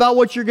about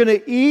what you're going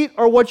to eat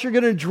or what you're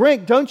going to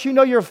drink? Don't you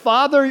know your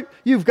Father?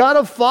 You've got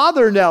a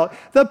Father now.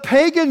 The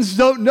pagans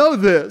don't know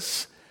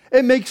this.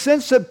 It makes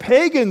sense that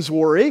pagans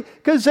worry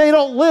because they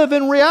don't live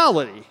in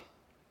reality.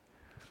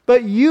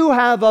 But you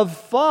have a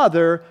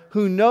Father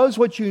who knows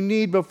what you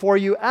need before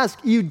you ask.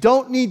 You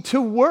don't need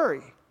to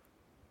worry.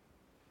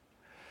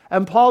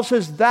 And Paul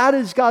says that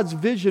is God's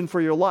vision for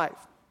your life.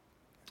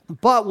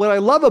 But what I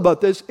love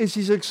about this is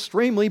he's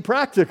extremely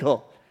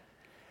practical.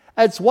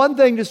 It's one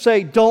thing to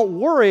say, don't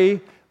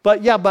worry,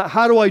 but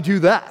how do I do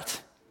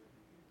that?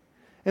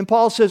 And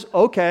Paul says,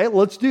 okay,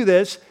 let's do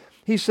this.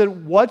 He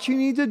said, what you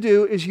need to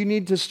do is you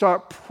need to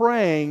start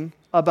praying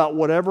about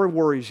whatever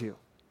worries you.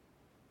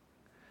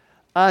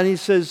 And he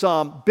says,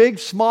 big,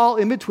 small,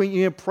 in between,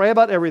 you need to pray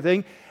about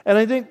everything.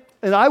 And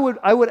I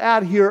would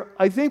add here,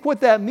 I think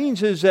what that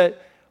means is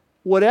that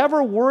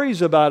whatever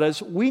worries about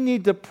us, we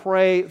need to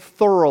pray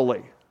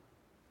thoroughly.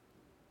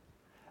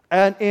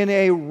 And in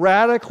a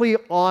radically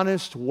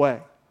honest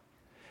way.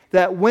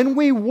 That when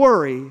we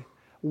worry,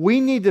 we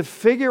need to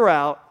figure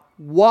out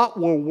what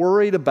we're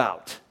worried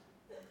about.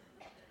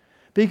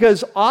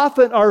 Because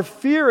often our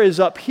fear is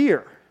up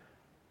here.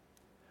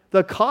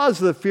 The cause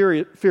of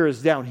the fear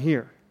is down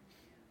here.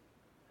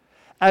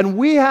 And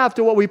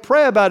what we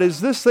pray about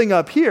is this thing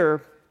up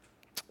here.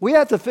 We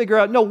have to figure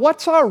out,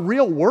 what's our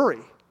real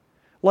worry?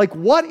 Like,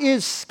 what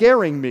is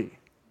scaring me?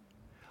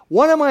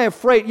 What am I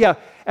afraid?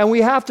 And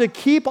we have to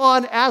keep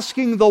on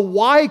asking the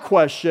why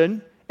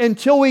question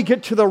until we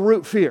get to the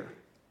root fear.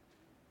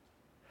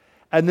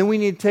 And then we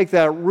need to take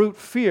that root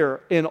fear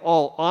in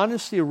all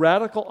honesty,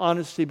 radical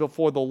honesty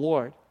before the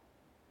Lord.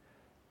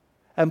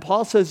 And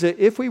Paul says that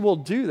if we will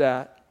do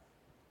that,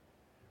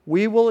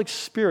 we will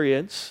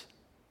experience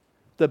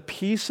the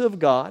peace of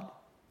God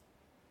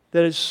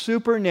that is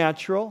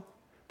supernatural,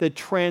 that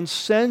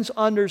transcends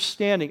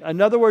understanding. In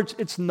other words,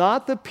 it's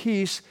not the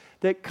peace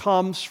that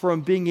comes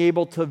from being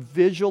able to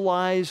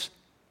visualize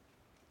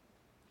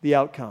the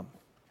outcome.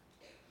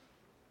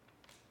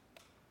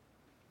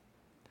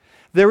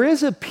 There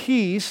is a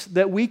peace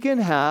that we can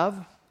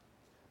have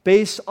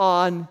based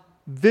on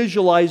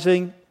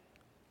visualizing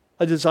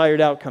a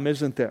desired outcome,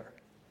 isn't there?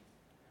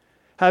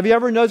 Have you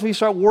ever noticed when you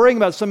start worrying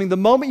about something, the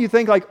moment you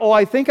think like,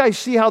 I think I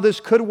see how this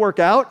could work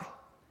out,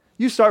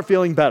 you start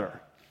feeling better.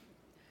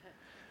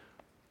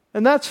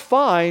 And that's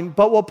fine,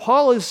 but what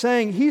Paul is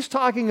saying, he's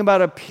talking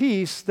about a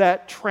peace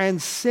that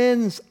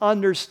transcends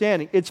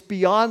understanding. It's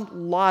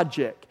beyond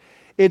logic.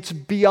 It's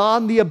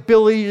beyond the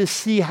ability to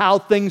see how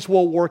things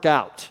will work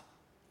out.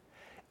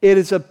 It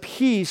is a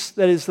peace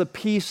that is the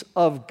peace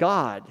of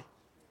God,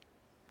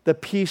 the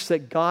peace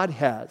that God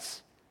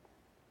has,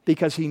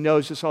 because He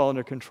knows it's all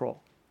under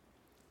control.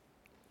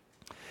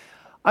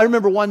 I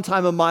remember one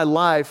time in my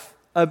life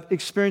of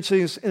experiencing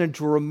this in a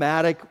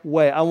dramatic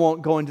way. I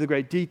won't go into the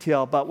great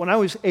detail, but when I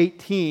was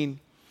 18,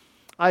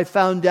 I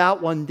found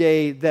out one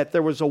day that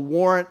there was a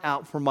warrant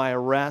out for my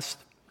arrest.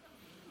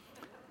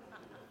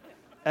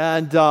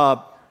 And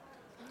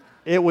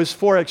it was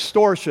for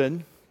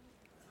extortion.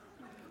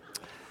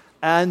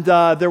 And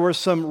there were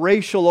some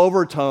racial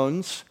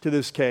overtones to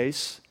this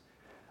case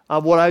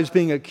of what I was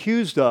being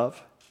accused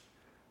of,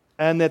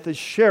 and that the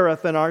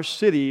sheriff in our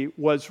city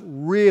was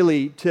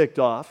really ticked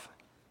off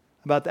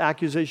about the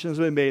accusations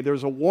that had been made. There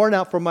was a warrant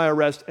out for my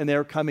arrest, and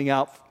they're coming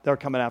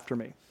after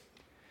me.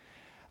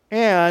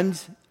 And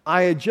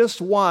I had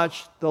just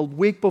watched the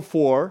week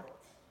before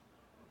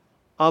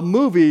a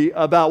movie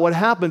about what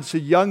happens to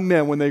young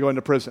men when they go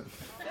into prison.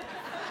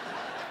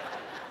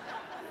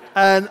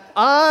 And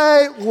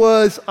I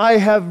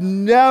have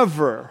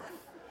never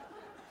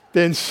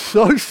been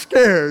so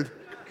scared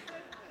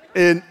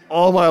in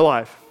all my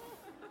life.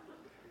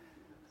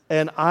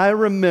 And I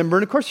remember,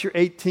 and of course you're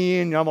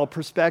 18, I'm all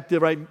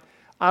perspective, right?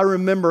 I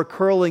remember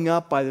curling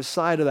up by the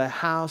side of the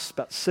house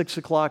about 6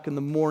 o'clock in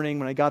the morning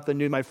when I got the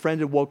news. My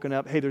friend had woken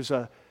up, hey,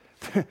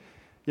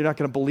 you're not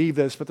going to believe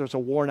this, but there's a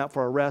warrant out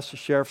for arrest. The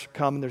sheriff's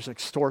coming, there's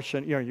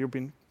extortion.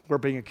 We're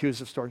being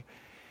accused of extortion.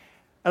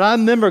 And I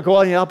remember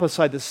going up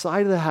beside the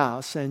side of the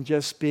house and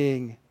just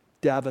being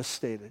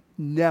devastated,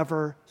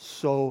 never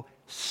so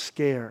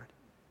scared.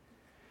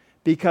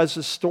 Because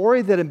the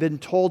story that had been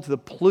told to the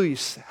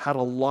police had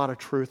a lot of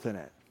truth in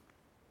it.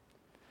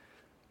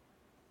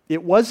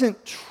 It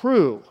wasn't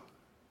true,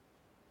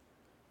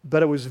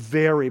 but it was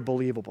very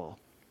believable.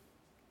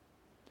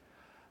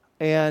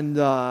 And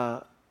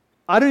I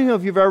don't know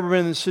if you've ever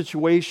been in a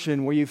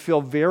situation where you feel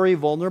very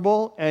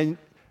vulnerable and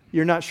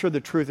you're not sure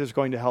the truth is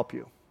going to help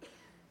you.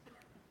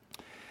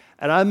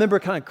 And I remember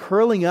kind of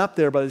curling up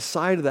there by the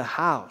side of the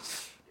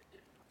house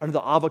under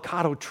the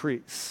avocado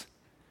trees.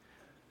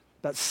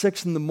 About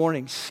 6 in the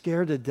morning,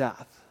 scared to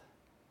death.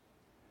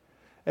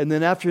 And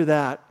then after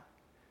that,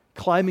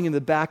 climbing in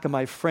the back of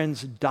my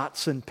friend's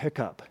Datsun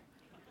pickup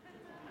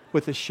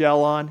with the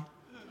shell on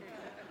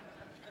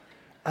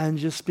and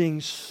just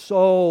being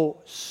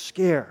so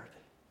scared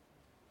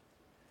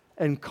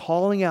and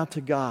calling out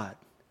to God.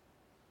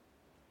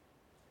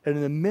 And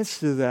in the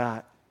midst of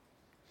that,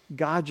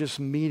 God just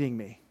meeting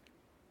me.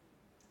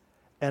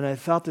 And I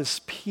felt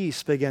this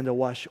peace begin to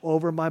wash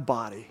over my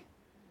body.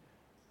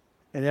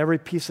 And every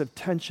piece of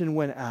tension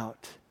went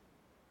out,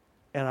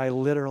 and I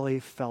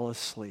literally fell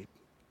asleep.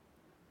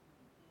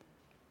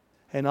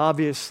 And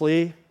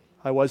obviously,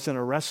 I wasn't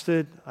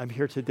arrested. I'm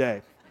here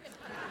today.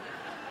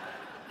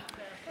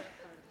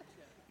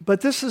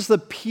 But this is the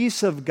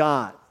peace of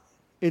God.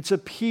 It's a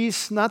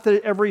peace, not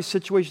that every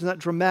situation is not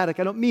dramatic.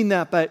 I don't mean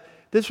that, but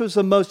this was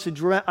the most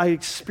I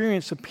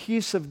experienced, a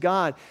peace of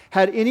God.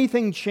 Had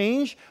anything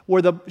changed?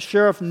 Were the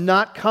sheriff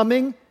not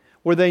coming?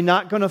 Were they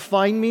not going to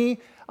find me?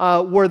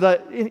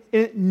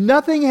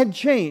 Nothing had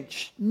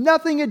changed.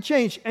 Nothing had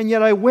changed. And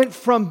yet I went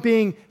from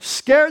being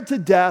scared to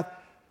death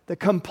to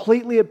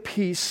completely at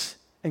peace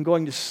and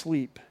going to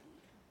sleep.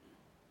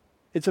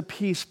 It's a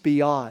peace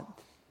beyond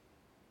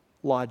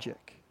logic.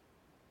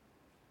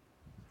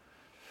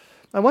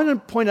 I want to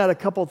point out a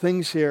couple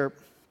things here.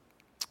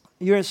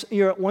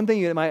 One thing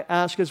you might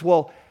ask is,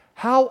 well,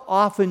 how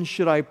often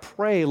should I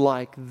pray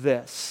like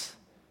this?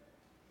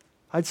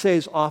 I'd say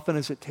as often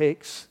as it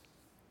takes.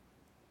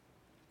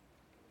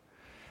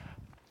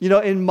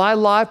 In my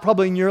life,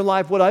 probably in your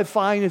life, what I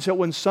find is that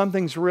when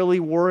something's really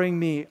worrying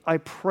me, I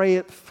pray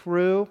it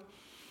through.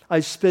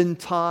 I spend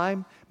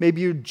time.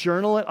 Maybe you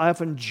journal it. I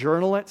often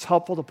journal it. It's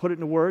helpful to put it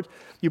into words.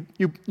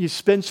 You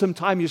spend some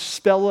time, you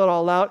spell it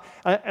all out,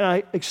 and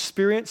I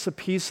experience the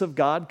peace of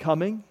God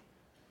coming.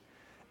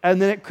 And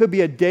then it could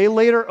be a day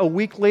later, a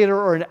week later,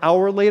 or an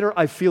hour later,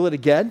 I feel it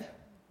again,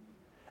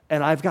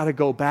 and I've got to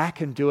go back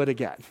and do it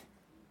again.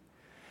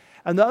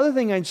 And the other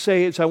thing I'd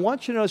say is I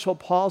want you to notice what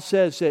Paul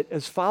says, that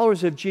as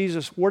followers of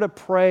Jesus, we're to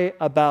pray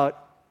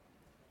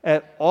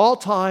at all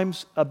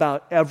times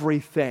about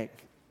everything.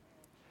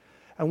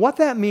 And what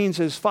that means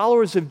is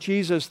followers of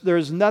Jesus,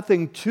 there's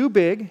nothing too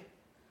big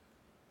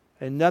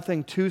and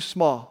nothing too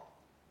small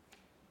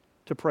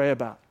to pray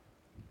about.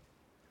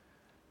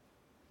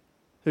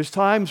 There's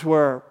times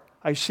where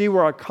I see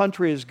where our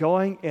country is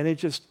going and it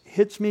just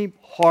hits me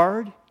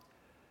hard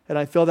and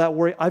I feel that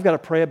worry. I've got to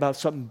pray about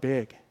something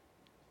big.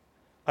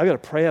 I've got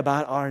to pray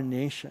about our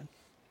nation.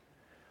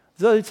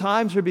 There's other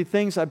times there'll be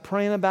things I'm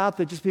praying about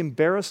that just be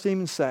embarrassed to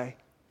even say.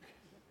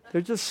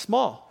 They're just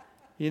small,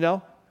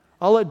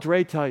 I'll let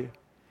Dre tell you.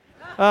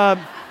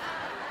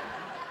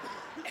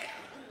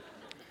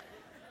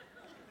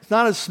 It's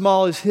not as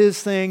small as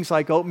his things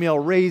like oatmeal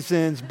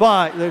raisins,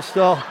 but they're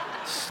still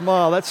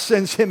small. That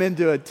sends him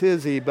into a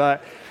tizzy,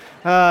 but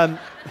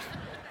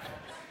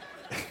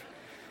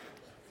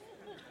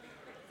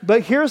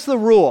here's the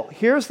rule.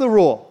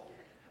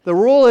 The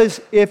rule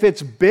is if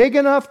it's big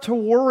enough to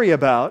worry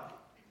about,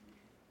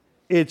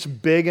 it's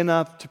big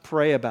enough to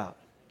pray about.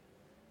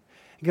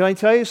 Can I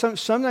tell you something?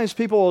 Sometimes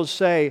people will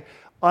say,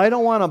 I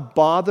don't want to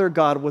bother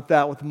God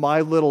with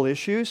my little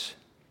issues.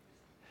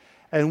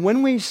 And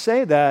when we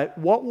say that,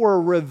 what we're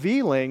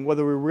revealing,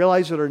 whether we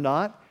realize it or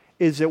not,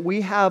 is that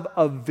we have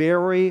a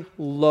very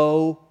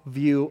low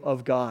view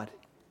of God.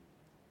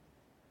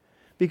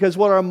 Because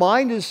what our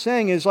mind is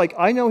saying is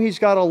I know he's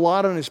got a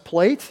lot on his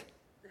plate,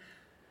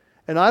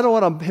 and I don't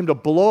want him to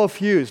blow a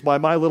fuse by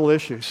my little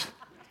issues.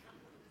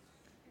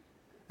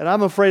 And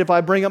I'm afraid if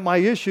I bring up my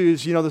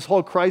issues, this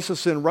whole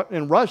crisis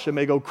in Russia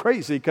may go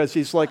crazy because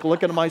he's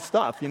looking at my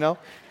stuff,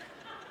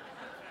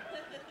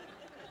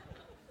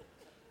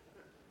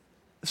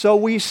 So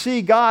we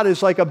see God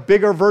as a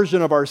bigger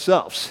version of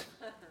ourselves.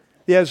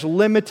 He has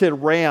limited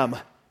RAM.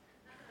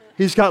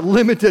 He's got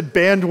limited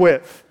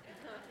bandwidth.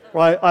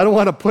 Right? I don't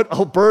want to put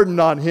a burden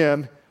on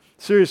him.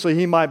 Seriously,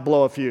 he might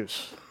blow a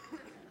fuse.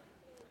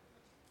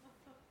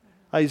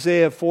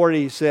 Isaiah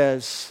 40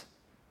 says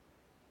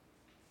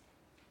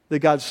that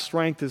God's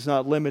strength is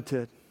not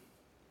limited.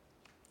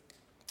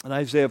 And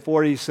Isaiah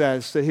 40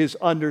 says that his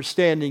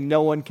understanding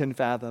no one can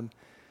fathom.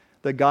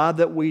 The God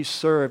that we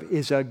serve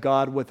is a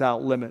God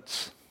without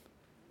limits.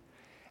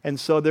 And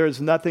so there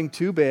is nothing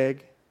too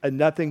big and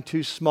nothing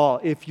too small.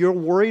 If you're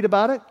worried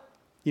about it,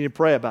 you need to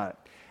pray about it.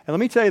 And let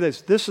me tell you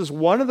this is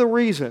one of the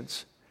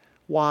reasons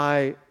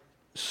why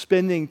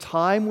spending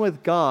time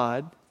with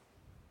God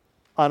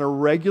on a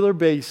regular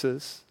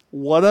basis,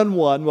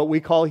 one-on-one, what we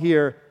call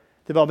here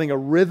developing a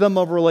rhythm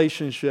of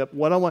relationship,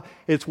 one-on-one,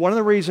 it's one of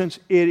the reasons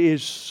it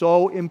is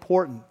so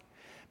important.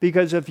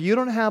 Because if you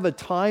don't have a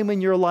time in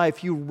your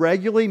life, you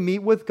regularly meet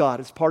with God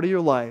as part of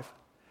your life,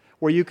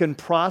 where you can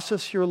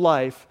process your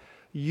life,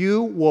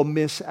 you will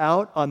miss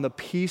out on the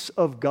peace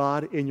of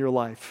God in your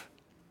life.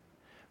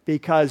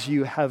 Because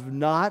you have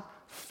not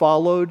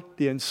followed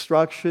the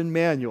instruction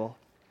manual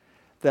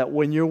that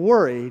when you're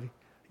worried,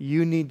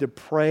 you need to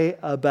pray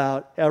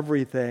about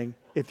everything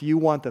if you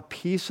want the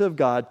peace of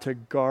God to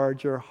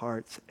guard your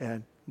hearts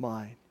and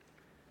mind.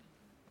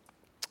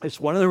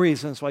 It's one of the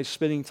reasons why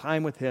spending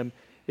time with Him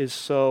is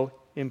so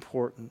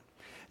important.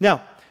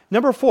 Now,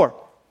 number 4.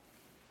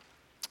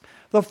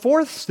 The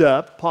fourth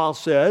step, Paul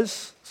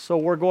says, so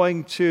we're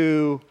going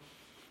to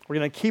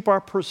keep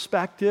our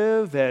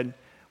perspective and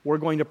we're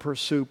going to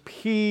pursue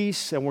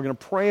peace and we're going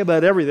to pray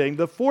about everything.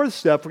 The fourth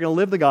step, we're going to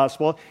live the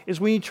gospel,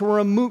 is we need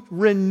to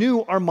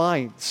renew our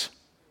minds.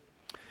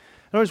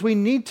 In other words, we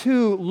need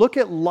to look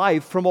at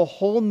life from a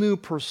whole new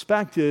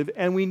perspective,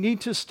 and we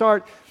need to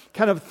start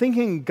kind of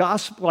thinking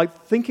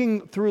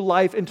through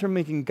life into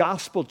making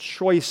gospel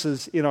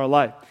choices in our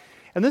life.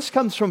 And this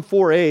comes from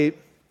 4:8,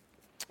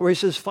 where he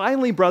says,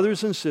 "Finally,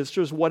 brothers and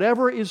sisters,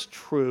 whatever is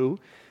true,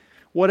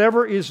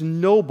 whatever is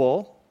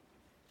noble,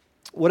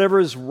 whatever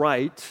is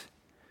right,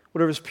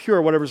 whatever is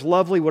pure, whatever is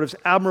lovely, whatever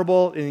is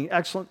admirable, anything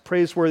excellent,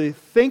 praiseworthy,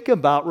 think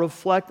about,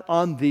 reflect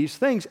on these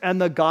things, and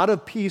the God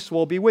of peace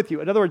will be with you."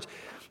 In other words,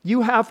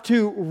 you have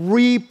to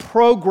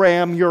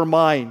reprogram your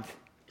mind.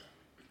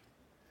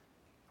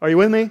 Are you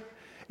with me?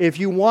 If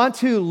you want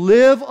to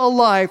live a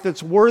life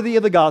that's worthy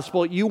of the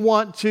gospel, you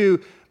want to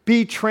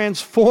be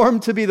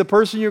transformed to be the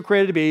person you're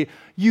created to be,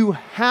 you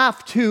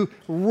have to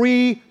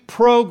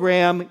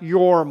reprogram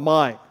your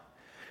mind.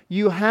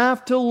 You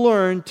have to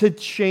learn to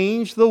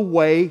change the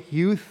way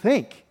you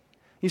think.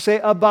 You say,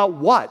 about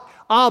what?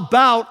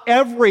 About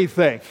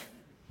everything.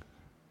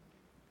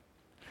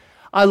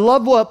 I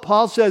love what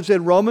Paul says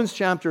in Romans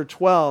chapter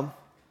 12,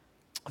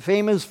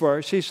 famous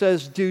verse. He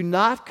says, "Do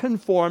not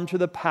conform to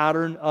the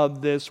pattern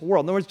of this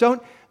world." In other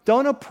words,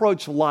 don't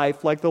approach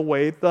life like the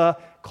way the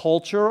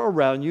culture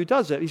around you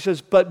does it. He says,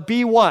 but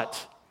be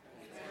what?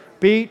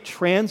 Be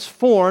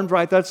transformed,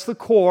 right? That's the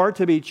core,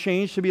 to be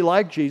changed, to be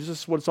like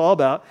Jesus, what it's all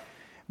about.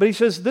 But he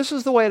says, this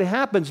is the way it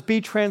happens.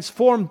 Be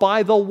transformed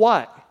by the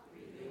what?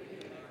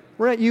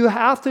 Right? You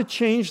have to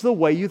change the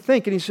way you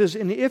think. And he says,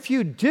 and if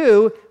you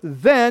do,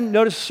 then,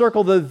 notice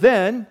circle the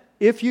then,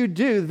 if you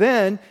do,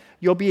 then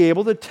you'll be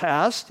able to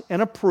test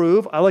and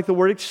approve, I like the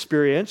word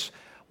experience,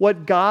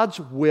 what God's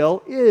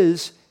will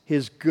is,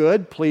 His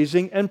good,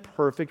 pleasing, and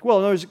perfect will.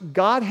 In other words,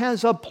 God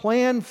has a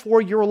plan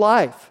for your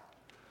life.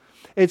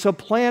 It's a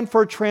plan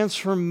for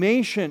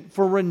transformation,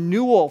 for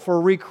renewal, for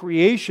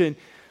recreation.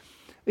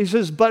 He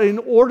says, but in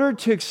order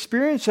to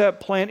experience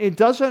that plan, it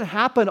doesn't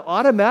happen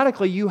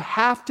automatically. You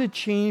have to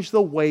change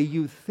the way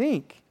you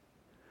think.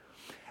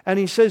 And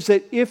he says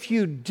that if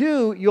you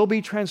do, you'll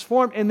be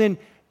transformed. And then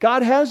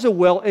God has a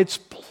will. It's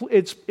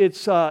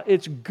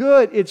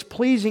good, it's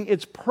pleasing,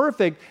 it's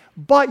perfect.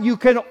 But you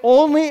can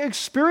only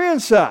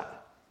experience that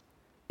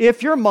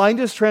if your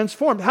mind is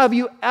transformed. Have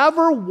you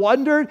ever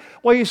wondered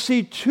why you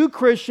see two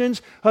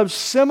Christians of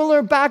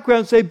similar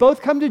backgrounds, they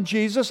both come to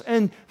Jesus,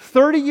 and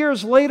 30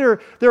 years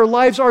later, their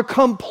lives are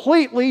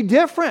completely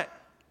different?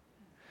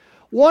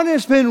 One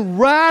has been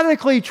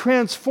radically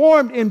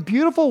transformed in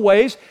beautiful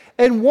ways,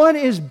 and one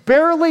is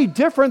barely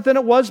different than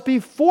it was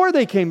before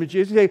they came to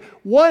Jesus.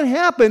 What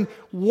happened?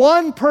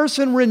 One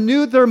person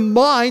renewed their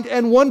mind,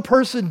 and one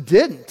person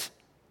didn't.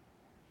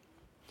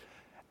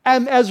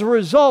 And as a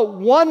result,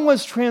 one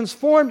was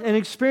transformed and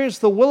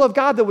experienced the will of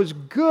God that was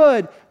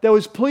good, that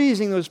was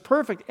pleasing, that was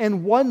perfect,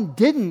 and one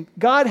didn't.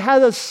 God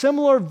had a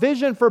similar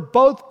vision for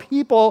both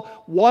people.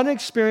 One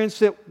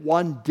experienced it,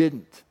 one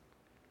didn't.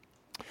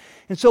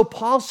 And so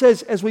Paul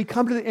says, as we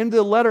come to the end of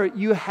the letter,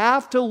 you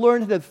have to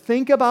learn to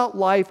think about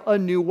life a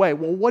new way.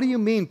 Well, what do you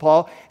mean,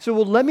 Paul? So,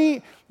 well, let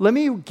me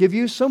give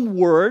you some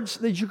words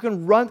that you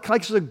can run,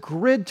 like as a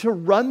grid to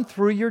run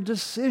through your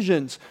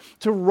decisions,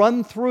 to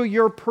run through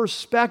your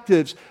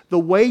perspectives, the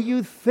way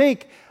you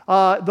think,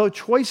 the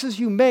choices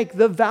you make,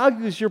 the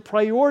values, your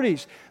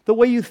priorities, the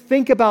way you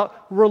think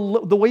about,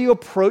 the way you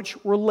approach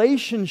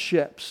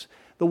relationships,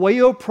 the way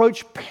you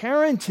approach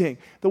parenting,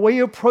 the way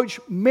you approach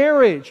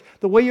marriage,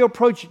 the way you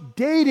approach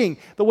dating,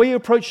 the way you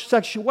approach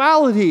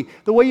sexuality,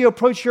 the way you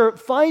approach your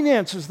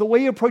finances, the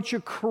way you approach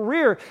your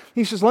career.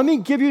 He says, let me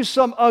give you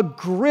a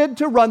grid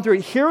to run through.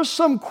 Here's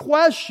some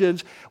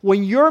questions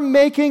when you're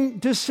making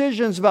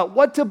decisions about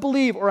what to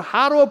believe or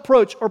how to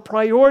approach or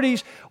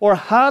priorities or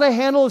how to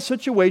handle a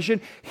situation.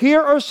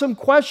 Here are some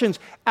questions.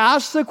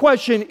 Ask the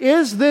question,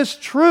 is this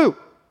true?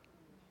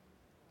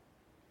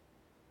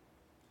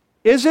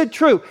 Is it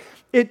true?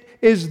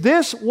 Is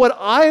this what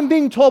I am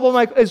being told by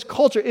my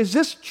culture? Is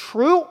this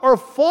true or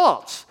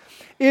false?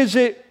 Is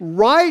it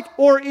right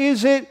or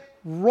is it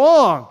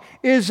wrong?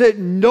 Is it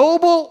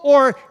noble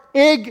or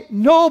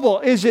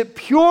ignoble? Is it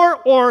pure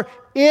or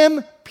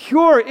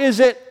impure? Is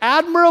it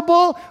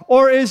admirable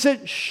or is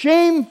it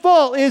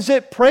shameful? Is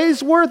it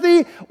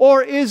praiseworthy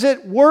or is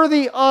it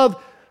worthy of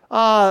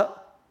the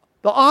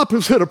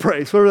opposite of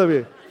praise? What does that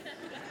mean?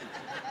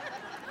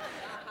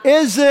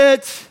 Is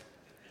it,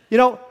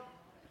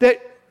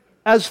 that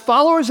as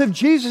followers of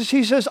Jesus,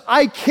 he says,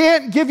 I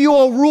can't give you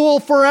a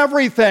rule for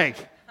everything.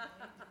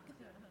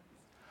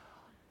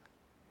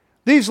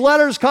 These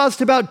letters cost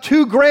about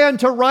 $2,000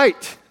 to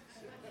write.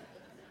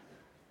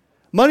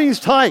 Money's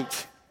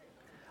tight.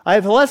 I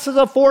have less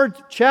than 4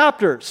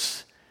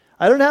 chapters.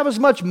 I don't have as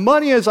much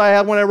money as I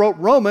had when I wrote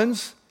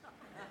Romans.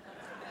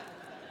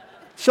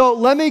 So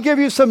let me give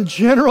you some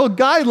general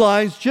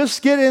guidelines.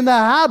 Just get in the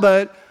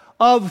habit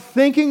of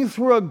thinking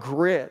through a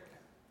grid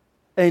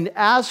and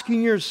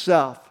asking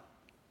yourself,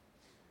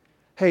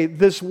 hey,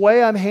 this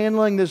way I'm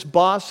handling this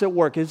boss at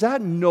work, is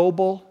that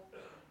noble?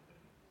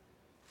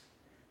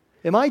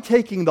 Am I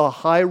taking the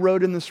high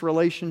road in this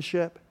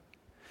relationship?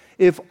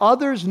 If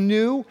others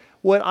knew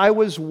what I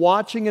was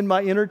watching in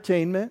my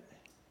entertainment,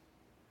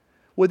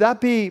 would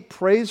that be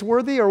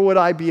praiseworthy or would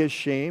I be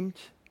ashamed?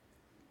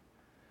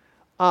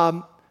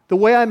 The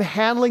way I'm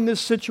handling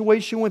this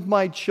situation with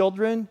my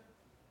children,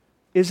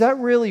 is that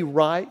really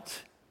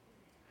right?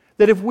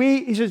 That if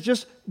he says,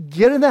 just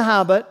get in the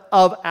habit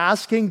of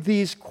asking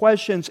these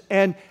questions.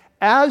 And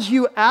as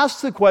you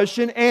ask the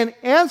question and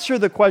answer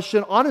the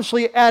question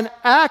honestly and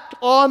act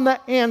on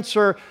the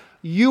answer,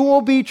 you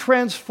will be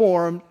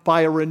transformed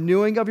by a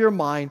renewing of your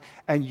mind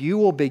and you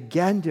will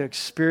begin to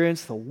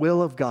experience the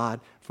will of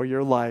God for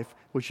your life,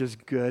 which is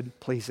good,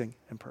 pleasing,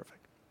 and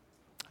perfect.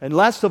 And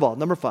last of all,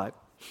 number 5.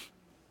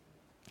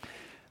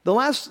 The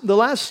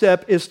last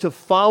step is to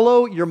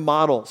follow your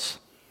models.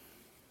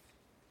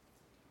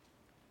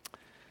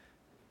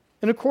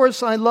 And of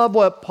course, I love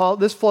what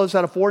this flows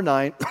out of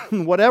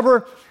 4:9.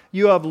 Whatever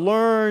you have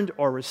learned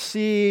or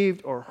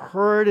received or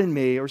heard in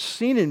me or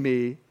seen in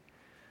me,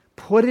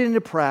 put it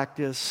into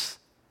practice,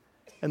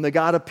 and the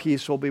God of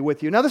peace will be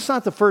with you. Now, this is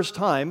not the first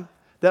time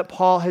that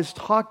Paul has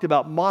talked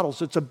about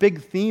models. It's a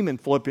big theme in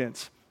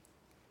Philippians.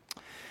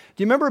 Do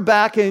you remember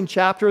back in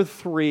chapter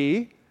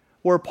 3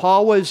 where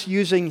Paul was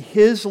using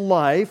his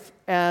life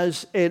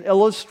as an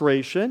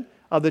illustration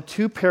of the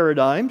 2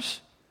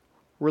 paradigms,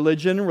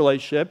 religion and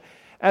relationship?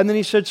 And then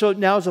he said, so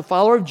now as a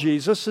follower of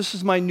Jesus, this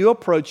is my new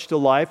approach to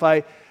life.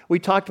 We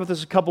talked about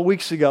this a couple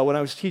weeks ago when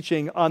I was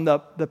teaching on the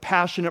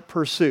passionate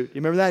pursuit.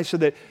 You remember that? I said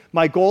that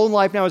my goal in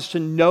life now is to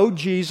know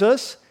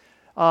Jesus,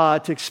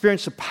 to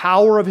experience the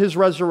power of his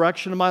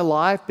resurrection in my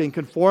life, being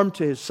conformed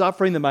to his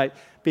suffering that might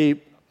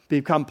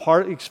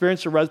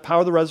experience the power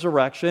of the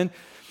resurrection.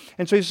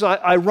 And so he says,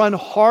 I run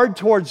hard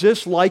towards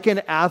this like an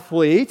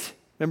athlete.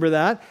 Remember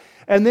that?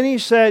 And then he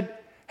said,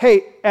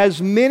 hey,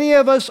 as many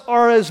of us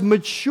are as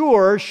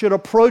mature should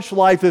approach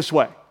life this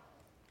way.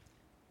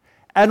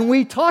 And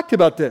we talked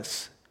about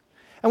this.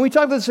 And we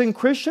talk about this in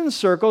Christian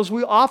circles.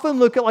 We often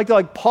look at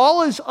like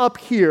Paul is up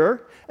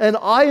here and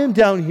I am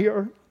down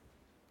here.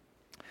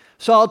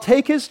 So I'll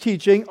take his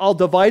teaching, I'll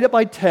divide it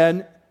by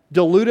 10,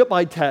 dilute it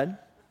by 10,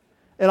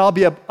 and I'll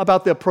be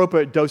about the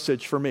appropriate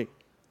dosage for me.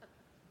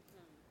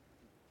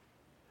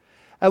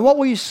 And what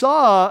we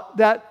saw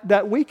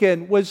that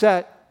weekend was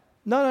that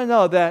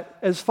No, that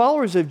as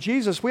followers of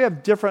Jesus, we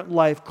have different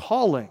life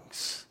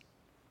callings.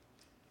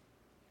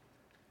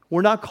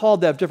 We're not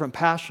called to have different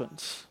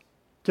passions,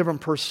 different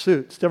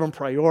pursuits, different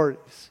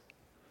priorities.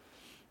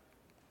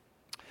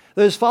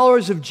 That as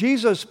followers of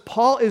Jesus,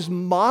 Paul is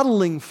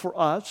modeling for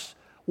us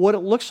what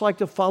it looks like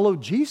to follow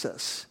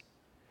Jesus.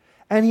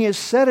 And he has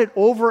said it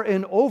over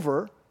and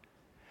over,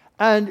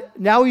 and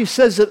now he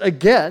says it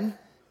again.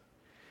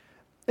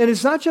 And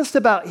it's not just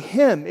about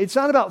him. It's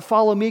not about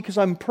follow me because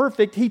I'm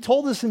perfect. He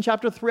told us in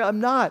chapter 3,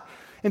 I'm not.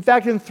 In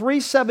fact, in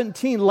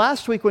 3:17,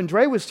 last week when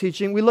Dre was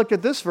teaching, we looked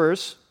at this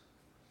verse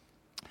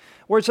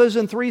where it says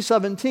in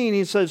 3:17,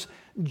 he says,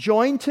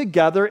 join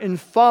together in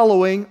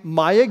following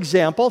my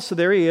example. So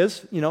there he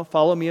is,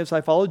 follow me as I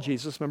follow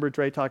Jesus. Remember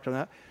Dre talked on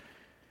that.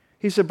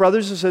 He said,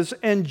 brothers and sisters,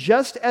 and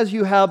just as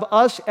you have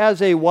us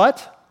as a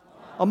what?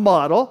 A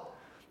model,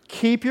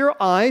 keep your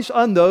eyes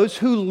on those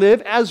who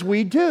live as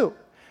we do.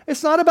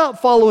 It's not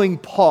about following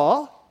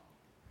Paul.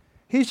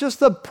 He's just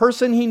the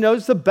person he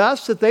knows the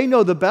best, that they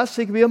know the best.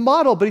 He can be a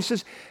model. But he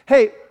says,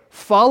 hey,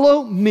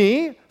 follow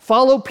me,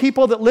 follow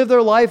people that live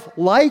their life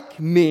like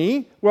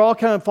me. We're all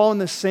kind of following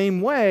the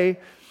same way.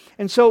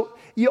 And so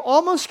you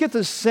almost get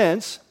the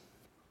sense,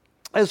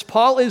 as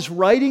Paul is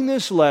writing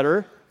this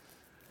letter,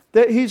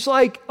 that he's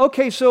like,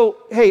 okay, so,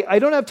 hey, I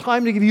don't have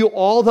time to give you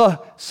all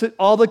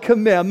the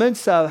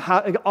commandments,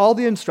 all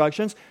the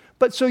instructions,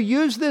 but so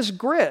use this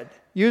grid.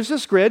 Use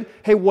this grid.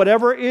 Hey,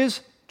 whatever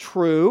is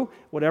true,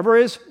 whatever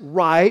is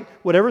right,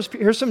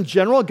 here's some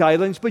general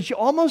guidelines, but you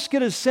almost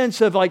get a sense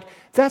of like,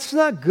 that's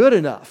not good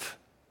enough.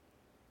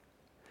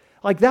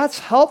 Like, that's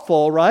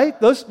helpful, right?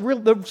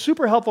 They're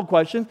super helpful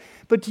questions,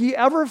 but do you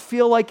ever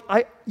feel like,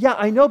 I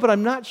know, but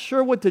I'm not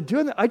sure what to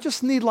do. I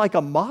just need like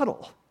a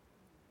model.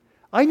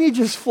 I need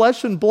just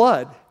flesh and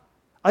blood.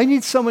 I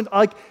need someone,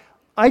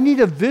 I need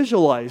to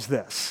visualize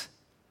this.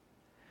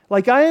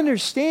 Like, I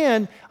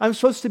understand I'm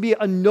supposed to be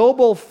a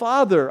noble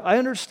father. I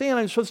understand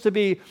I'm supposed to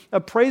be a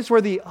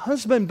praiseworthy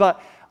husband,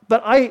 but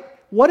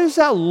what does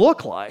that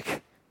look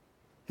like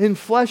in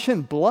flesh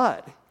and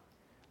blood?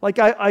 Like,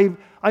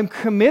 I'm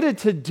committed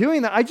to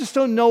doing that. I just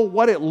don't know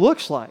what it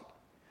looks like.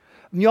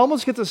 And you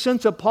almost get the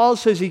sense that Paul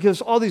says, he gives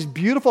all these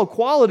beautiful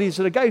qualities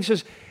to the guy. He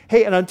says,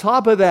 hey, and on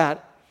top of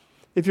that,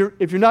 if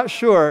you're not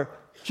sure,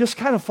 just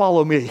kind of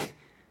follow me.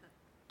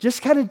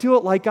 Just kind of do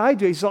it like I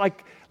do. He's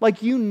like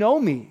you know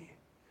me.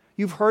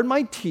 You've heard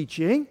my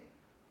teaching.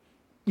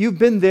 You've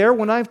been there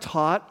when I've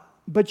taught,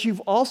 but you've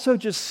also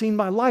just seen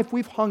my life.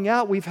 We've hung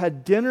out. We've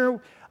had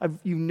dinner.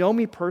 You know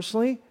me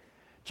personally.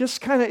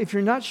 Just kind of, if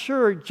you're not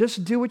sure,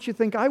 just do what you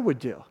think I would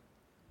do.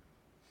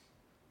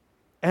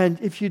 And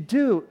if you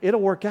do,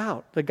 it'll work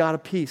out. The God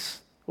of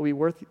peace will be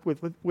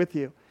with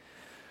you.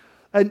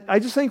 And I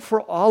just think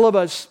for all of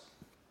us,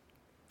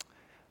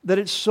 that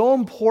it's so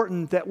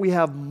important that we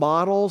have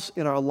models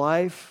in our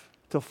life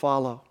to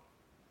follow.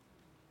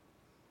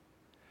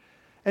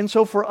 And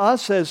so for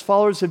us as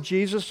followers of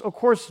Jesus, of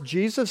course,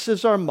 Jesus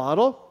is our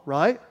model,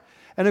 right?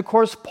 And of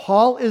course,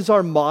 Paul is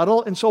our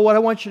model. And so what I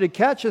want you to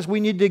catch is we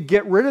need to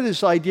get rid of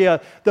this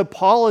idea that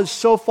Paul is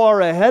so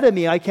far ahead of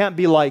me, I can't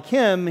be like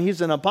him. He's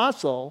an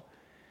apostle.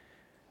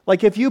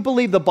 Like, if you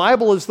believe the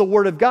Bible is the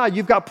Word of God,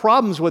 you've got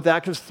problems with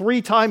that, because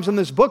 3 times in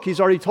this book,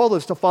 he's already told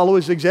us to follow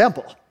his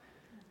example.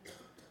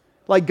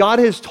 Like, God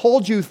has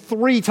told you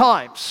 3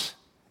 times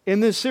in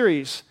this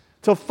series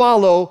to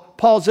follow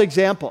Paul's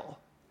example.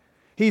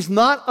 He's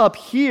not up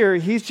here.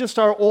 He's just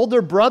our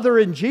older brother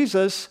in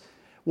Jesus.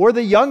 We're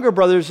the younger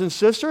brothers and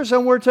sisters,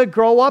 and we're to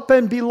grow up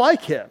and be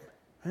like him.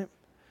 Right?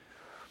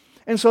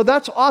 And so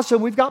that's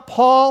awesome. We've got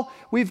Paul,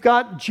 we've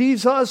got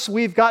Jesus,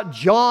 we've got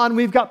John,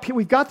 we've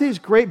got these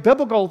great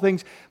biblical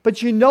things.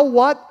 But you know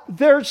what?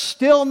 They're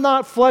still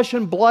not flesh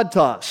and blood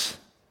to us.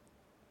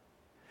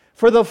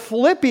 For the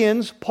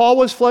Philippians, Paul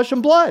was flesh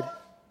and blood.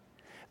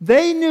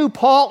 They knew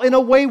Paul in a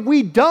way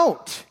we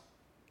don't.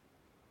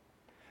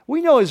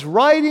 We know his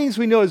writings,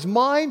 we know his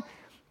mind,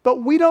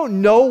 but we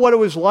don't know what it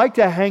was like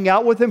to hang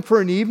out with him for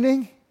an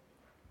evening.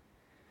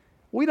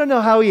 We don't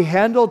know how he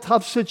handled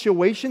tough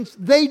situations.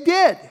 They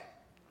did.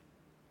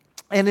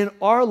 And in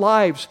our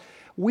lives,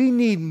 we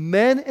need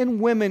men and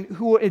women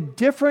who in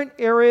different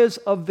areas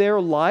of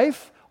their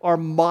life are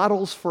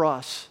models for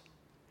us.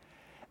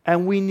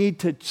 And we need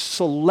to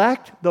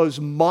select those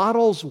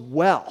models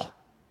well.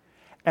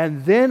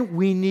 And then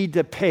we need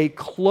to pay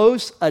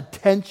close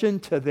attention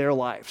to their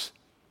lives.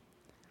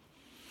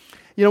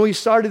 You know, we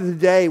started the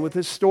day with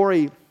this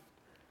story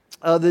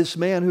of this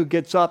man who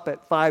gets up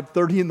at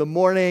 5:30 in the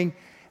morning,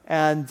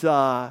 and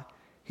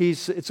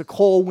it's a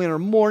cold winter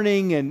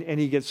morning, and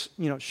he gets,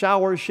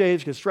 showers,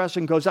 shaves, gets dressed,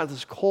 and goes out to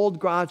this cold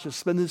garage to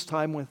spend his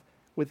time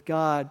with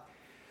God.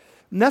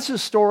 And that's the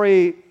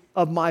story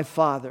of my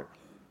father.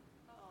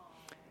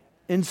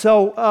 And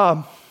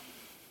so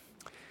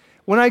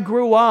when I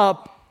grew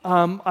up,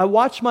 I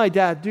watched my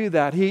dad do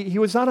that. He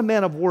was not a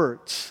man of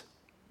words.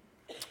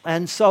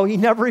 And so he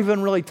never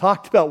even really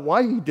talked about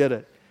why he did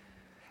it.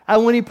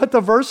 And when he put the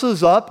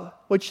verses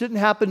up, which didn't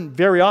happen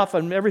very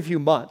often, every few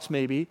months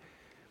maybe,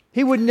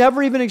 he would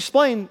never even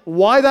explain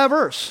why that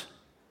verse.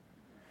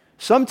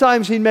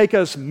 Sometimes he'd make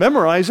us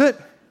memorize it.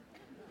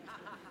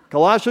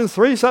 Colossians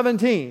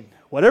 3:17.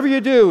 Whatever you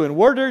do in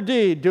word or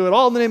deed, do it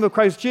all in the name of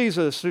Christ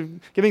Jesus,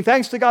 giving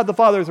thanks to God the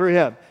Father through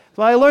him.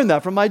 So I learned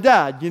that from my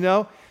dad,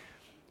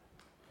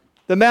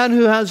 The man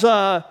who has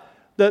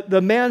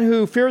the man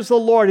who fears the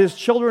Lord, his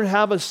children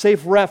have a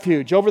safe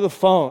refuge over the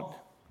phone,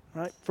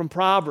 right? From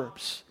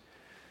Proverbs.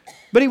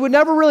 But he would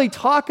never really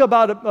talk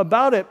about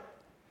it.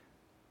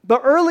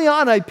 But early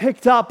on, I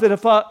picked up that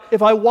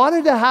if I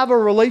wanted to have a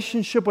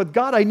relationship with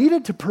God, I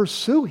needed to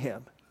pursue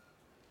him.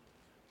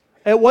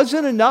 It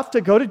wasn't enough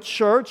to go to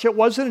church. It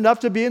wasn't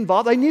enough to be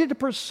involved. I needed to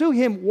pursue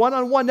him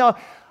one-on-one. Now,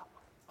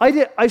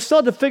 I still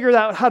had to figure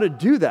out how to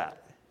do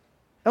that.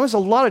 There was a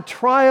lot of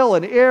trial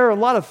and error, a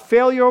lot of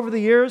failure over the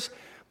years.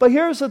 But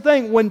here's the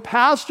thing. When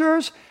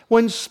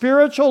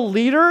spiritual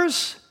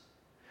leaders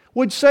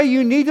would say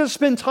you need to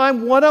spend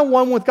time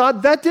one-on-one with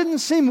God, that didn't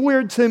seem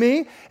weird to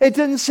me. It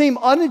didn't seem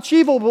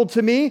unachievable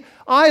to me.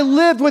 I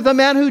lived with a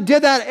man who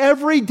did that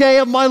every day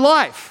of my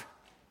life.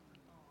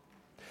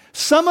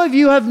 Some of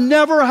you have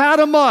never had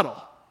a model.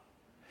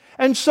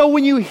 And so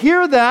when you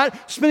hear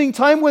that, spending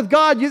time with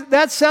God,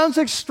 that sounds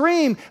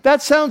extreme.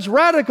 That sounds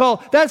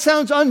radical. That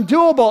sounds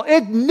undoable.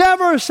 It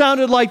never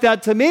sounded like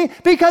that to me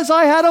because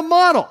I had a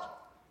model.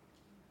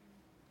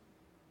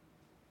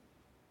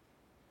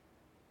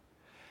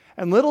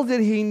 And little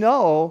did he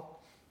know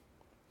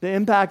the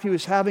impact he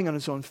was having on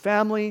his own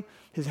family,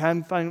 his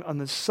having on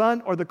the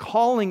son, or the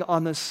calling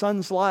on the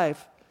son's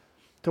life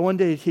to one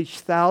day teach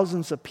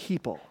thousands of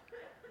people.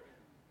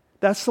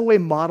 That's the way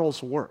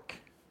models work.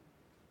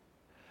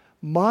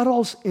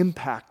 Models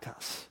impact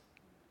us.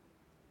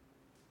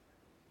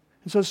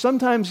 And so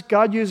sometimes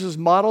God uses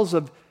models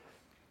of,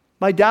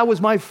 my dad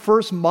was my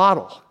first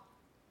model.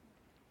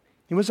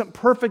 He wasn't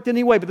perfect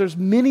anyway, but there's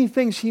many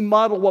things he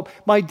modeled well.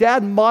 My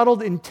dad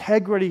modeled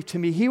integrity to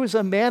me. He was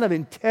a man of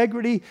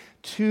integrity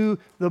to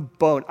the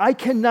bone. I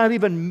cannot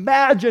even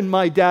imagine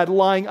my dad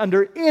lying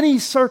under any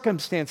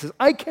circumstances.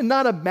 I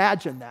cannot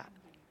imagine that.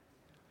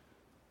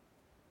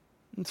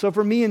 And so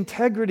for me,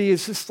 integrity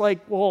is just like,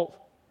 well,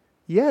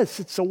 yes,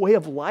 it's a way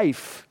of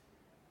life.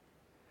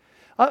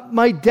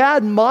 My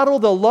dad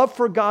modeled a love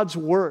for God's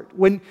word.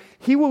 When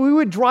we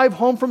would drive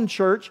home from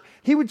church,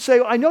 he would say,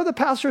 I know the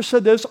pastor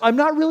said this, I'm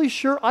not really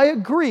sure I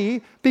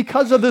agree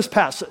because of this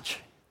passage.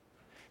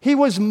 He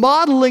was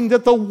modeling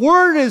that the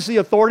word is the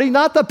authority,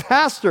 not the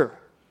pastor.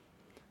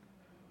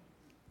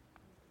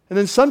 And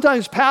then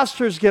sometimes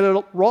pastors get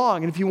it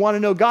wrong. And if you want to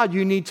know God,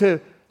 you need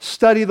to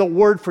study the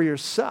word for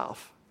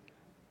yourself.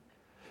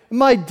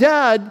 My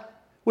dad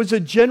was a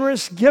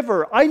generous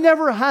giver. I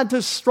never had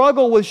to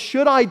struggle with,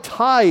 should I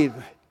tithe?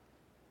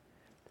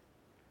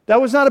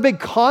 That was not a big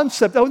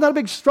concept. That was not a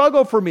big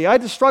struggle for me. I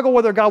had to struggle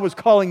whether God was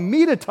calling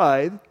me to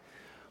tithe,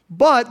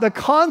 but the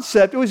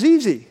concept, it was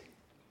easy.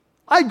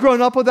 I'd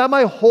grown up with that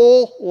my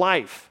whole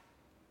life.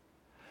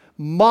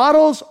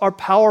 Models are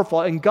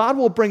powerful, and God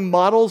will bring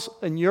models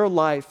in your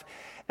life,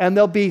 and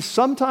there'll be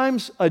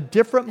sometimes a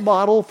different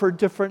model for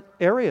different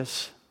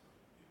areas.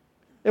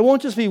 It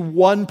won't just be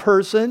one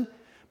person,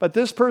 but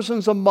this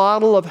person's a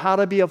model of how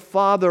to be a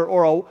father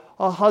or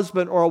a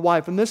husband or a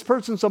wife. And this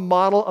person's a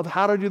model of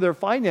how to do their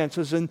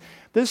finances. And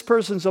this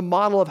person's a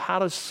model of how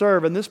to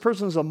serve. And this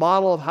person's a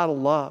model of how to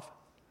love.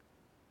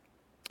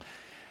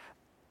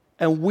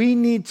 And we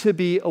need to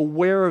be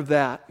aware of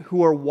that,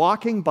 who are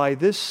walking by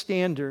this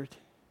standard,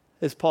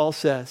 as Paul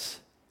says.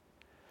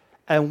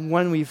 And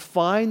when we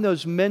find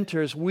those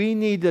mentors, we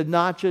need to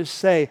not just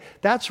say,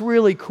 that's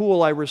really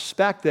cool, I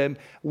respect them.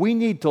 We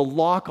need to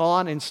lock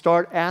on and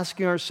start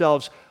asking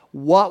ourselves,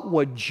 what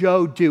would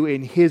Joe do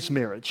in his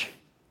marriage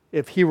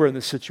if he were in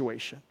this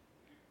situation?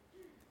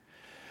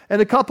 In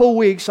a couple of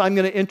weeks, I'm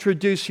going to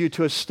introduce you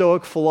to a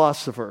Stoic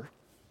philosopher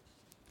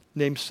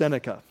named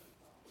Seneca.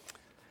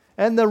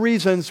 And the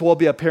reasons will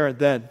be apparent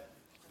then.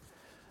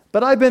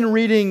 But I've been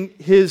reading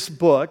his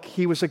book.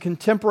 He was a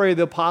contemporary of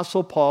the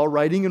Apostle Paul,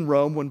 writing in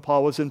Rome when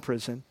Paul was in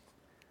prison.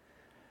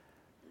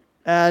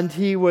 And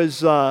he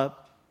was one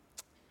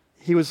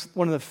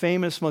of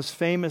the most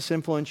famous,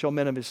 influential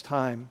men of his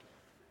time.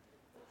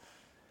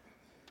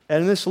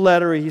 And in this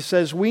letter, he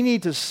says, we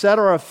need to set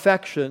our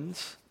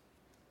affections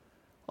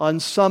on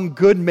some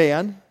good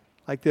man,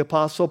 like the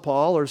Apostle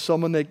Paul, or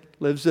someone that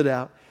lives it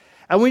out.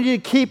 And we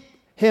need to keep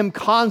him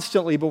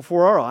constantly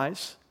before our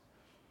eyes,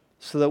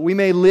 so that we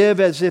may live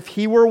as if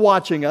he were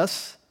watching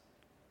us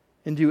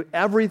and do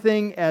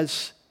everything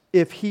as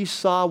if he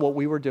saw what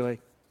we were doing.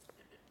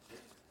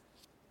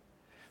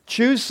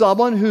 Choose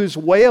someone whose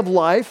way of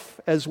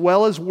life, as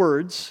well as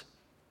words,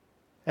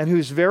 and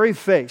whose very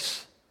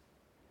face,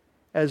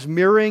 as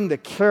mirroring the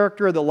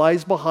character that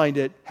lies behind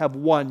it, have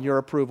won your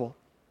approval.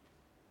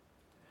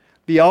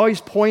 Be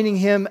always pointing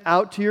him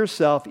out to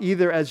yourself,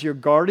 either as your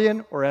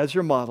guardian or as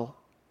your model.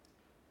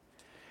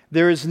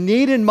 There is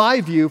need, in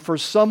my view, for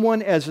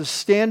someone as a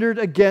standard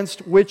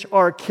against which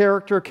our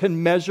character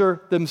can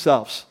measure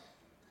themselves.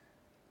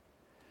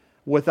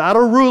 Without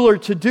a ruler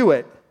to do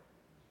it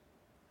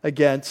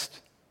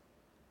against,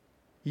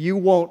 you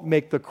won't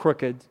make the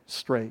crooked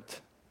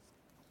straight.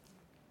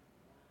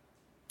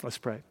 Let's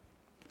pray.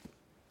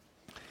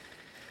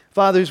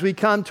 Father, as we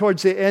come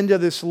towards the end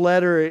of this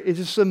letter, it's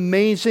just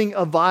amazing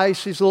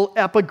advice, these little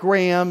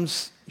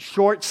epigrams,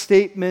 short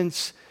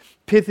statements,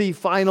 pithy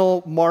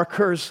final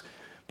markers.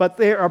 But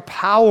they are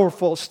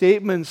powerful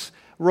statements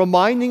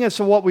reminding us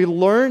of what we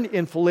learned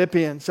in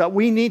Philippians, that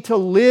we need to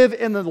live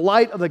in the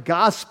light of the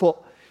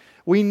gospel.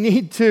 We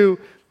need to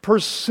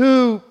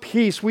pursue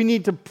peace. We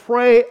need to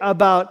pray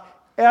about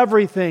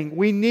everything.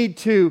 We need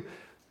to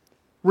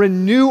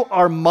renew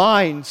our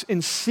minds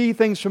and see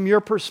things from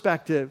your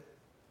perspective.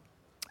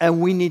 And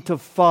we need to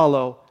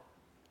follow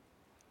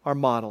our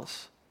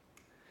models.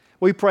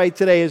 We pray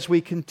today as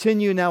we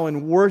continue now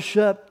in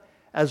worship,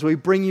 as we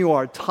bring you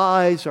our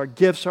tithes, our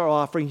gifts, our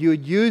offerings, you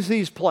would use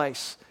these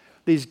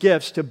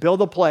gifts to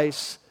build a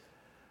place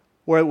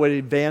where it would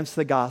advance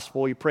the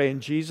gospel. We pray in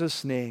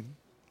Jesus' name.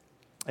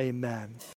 Amen.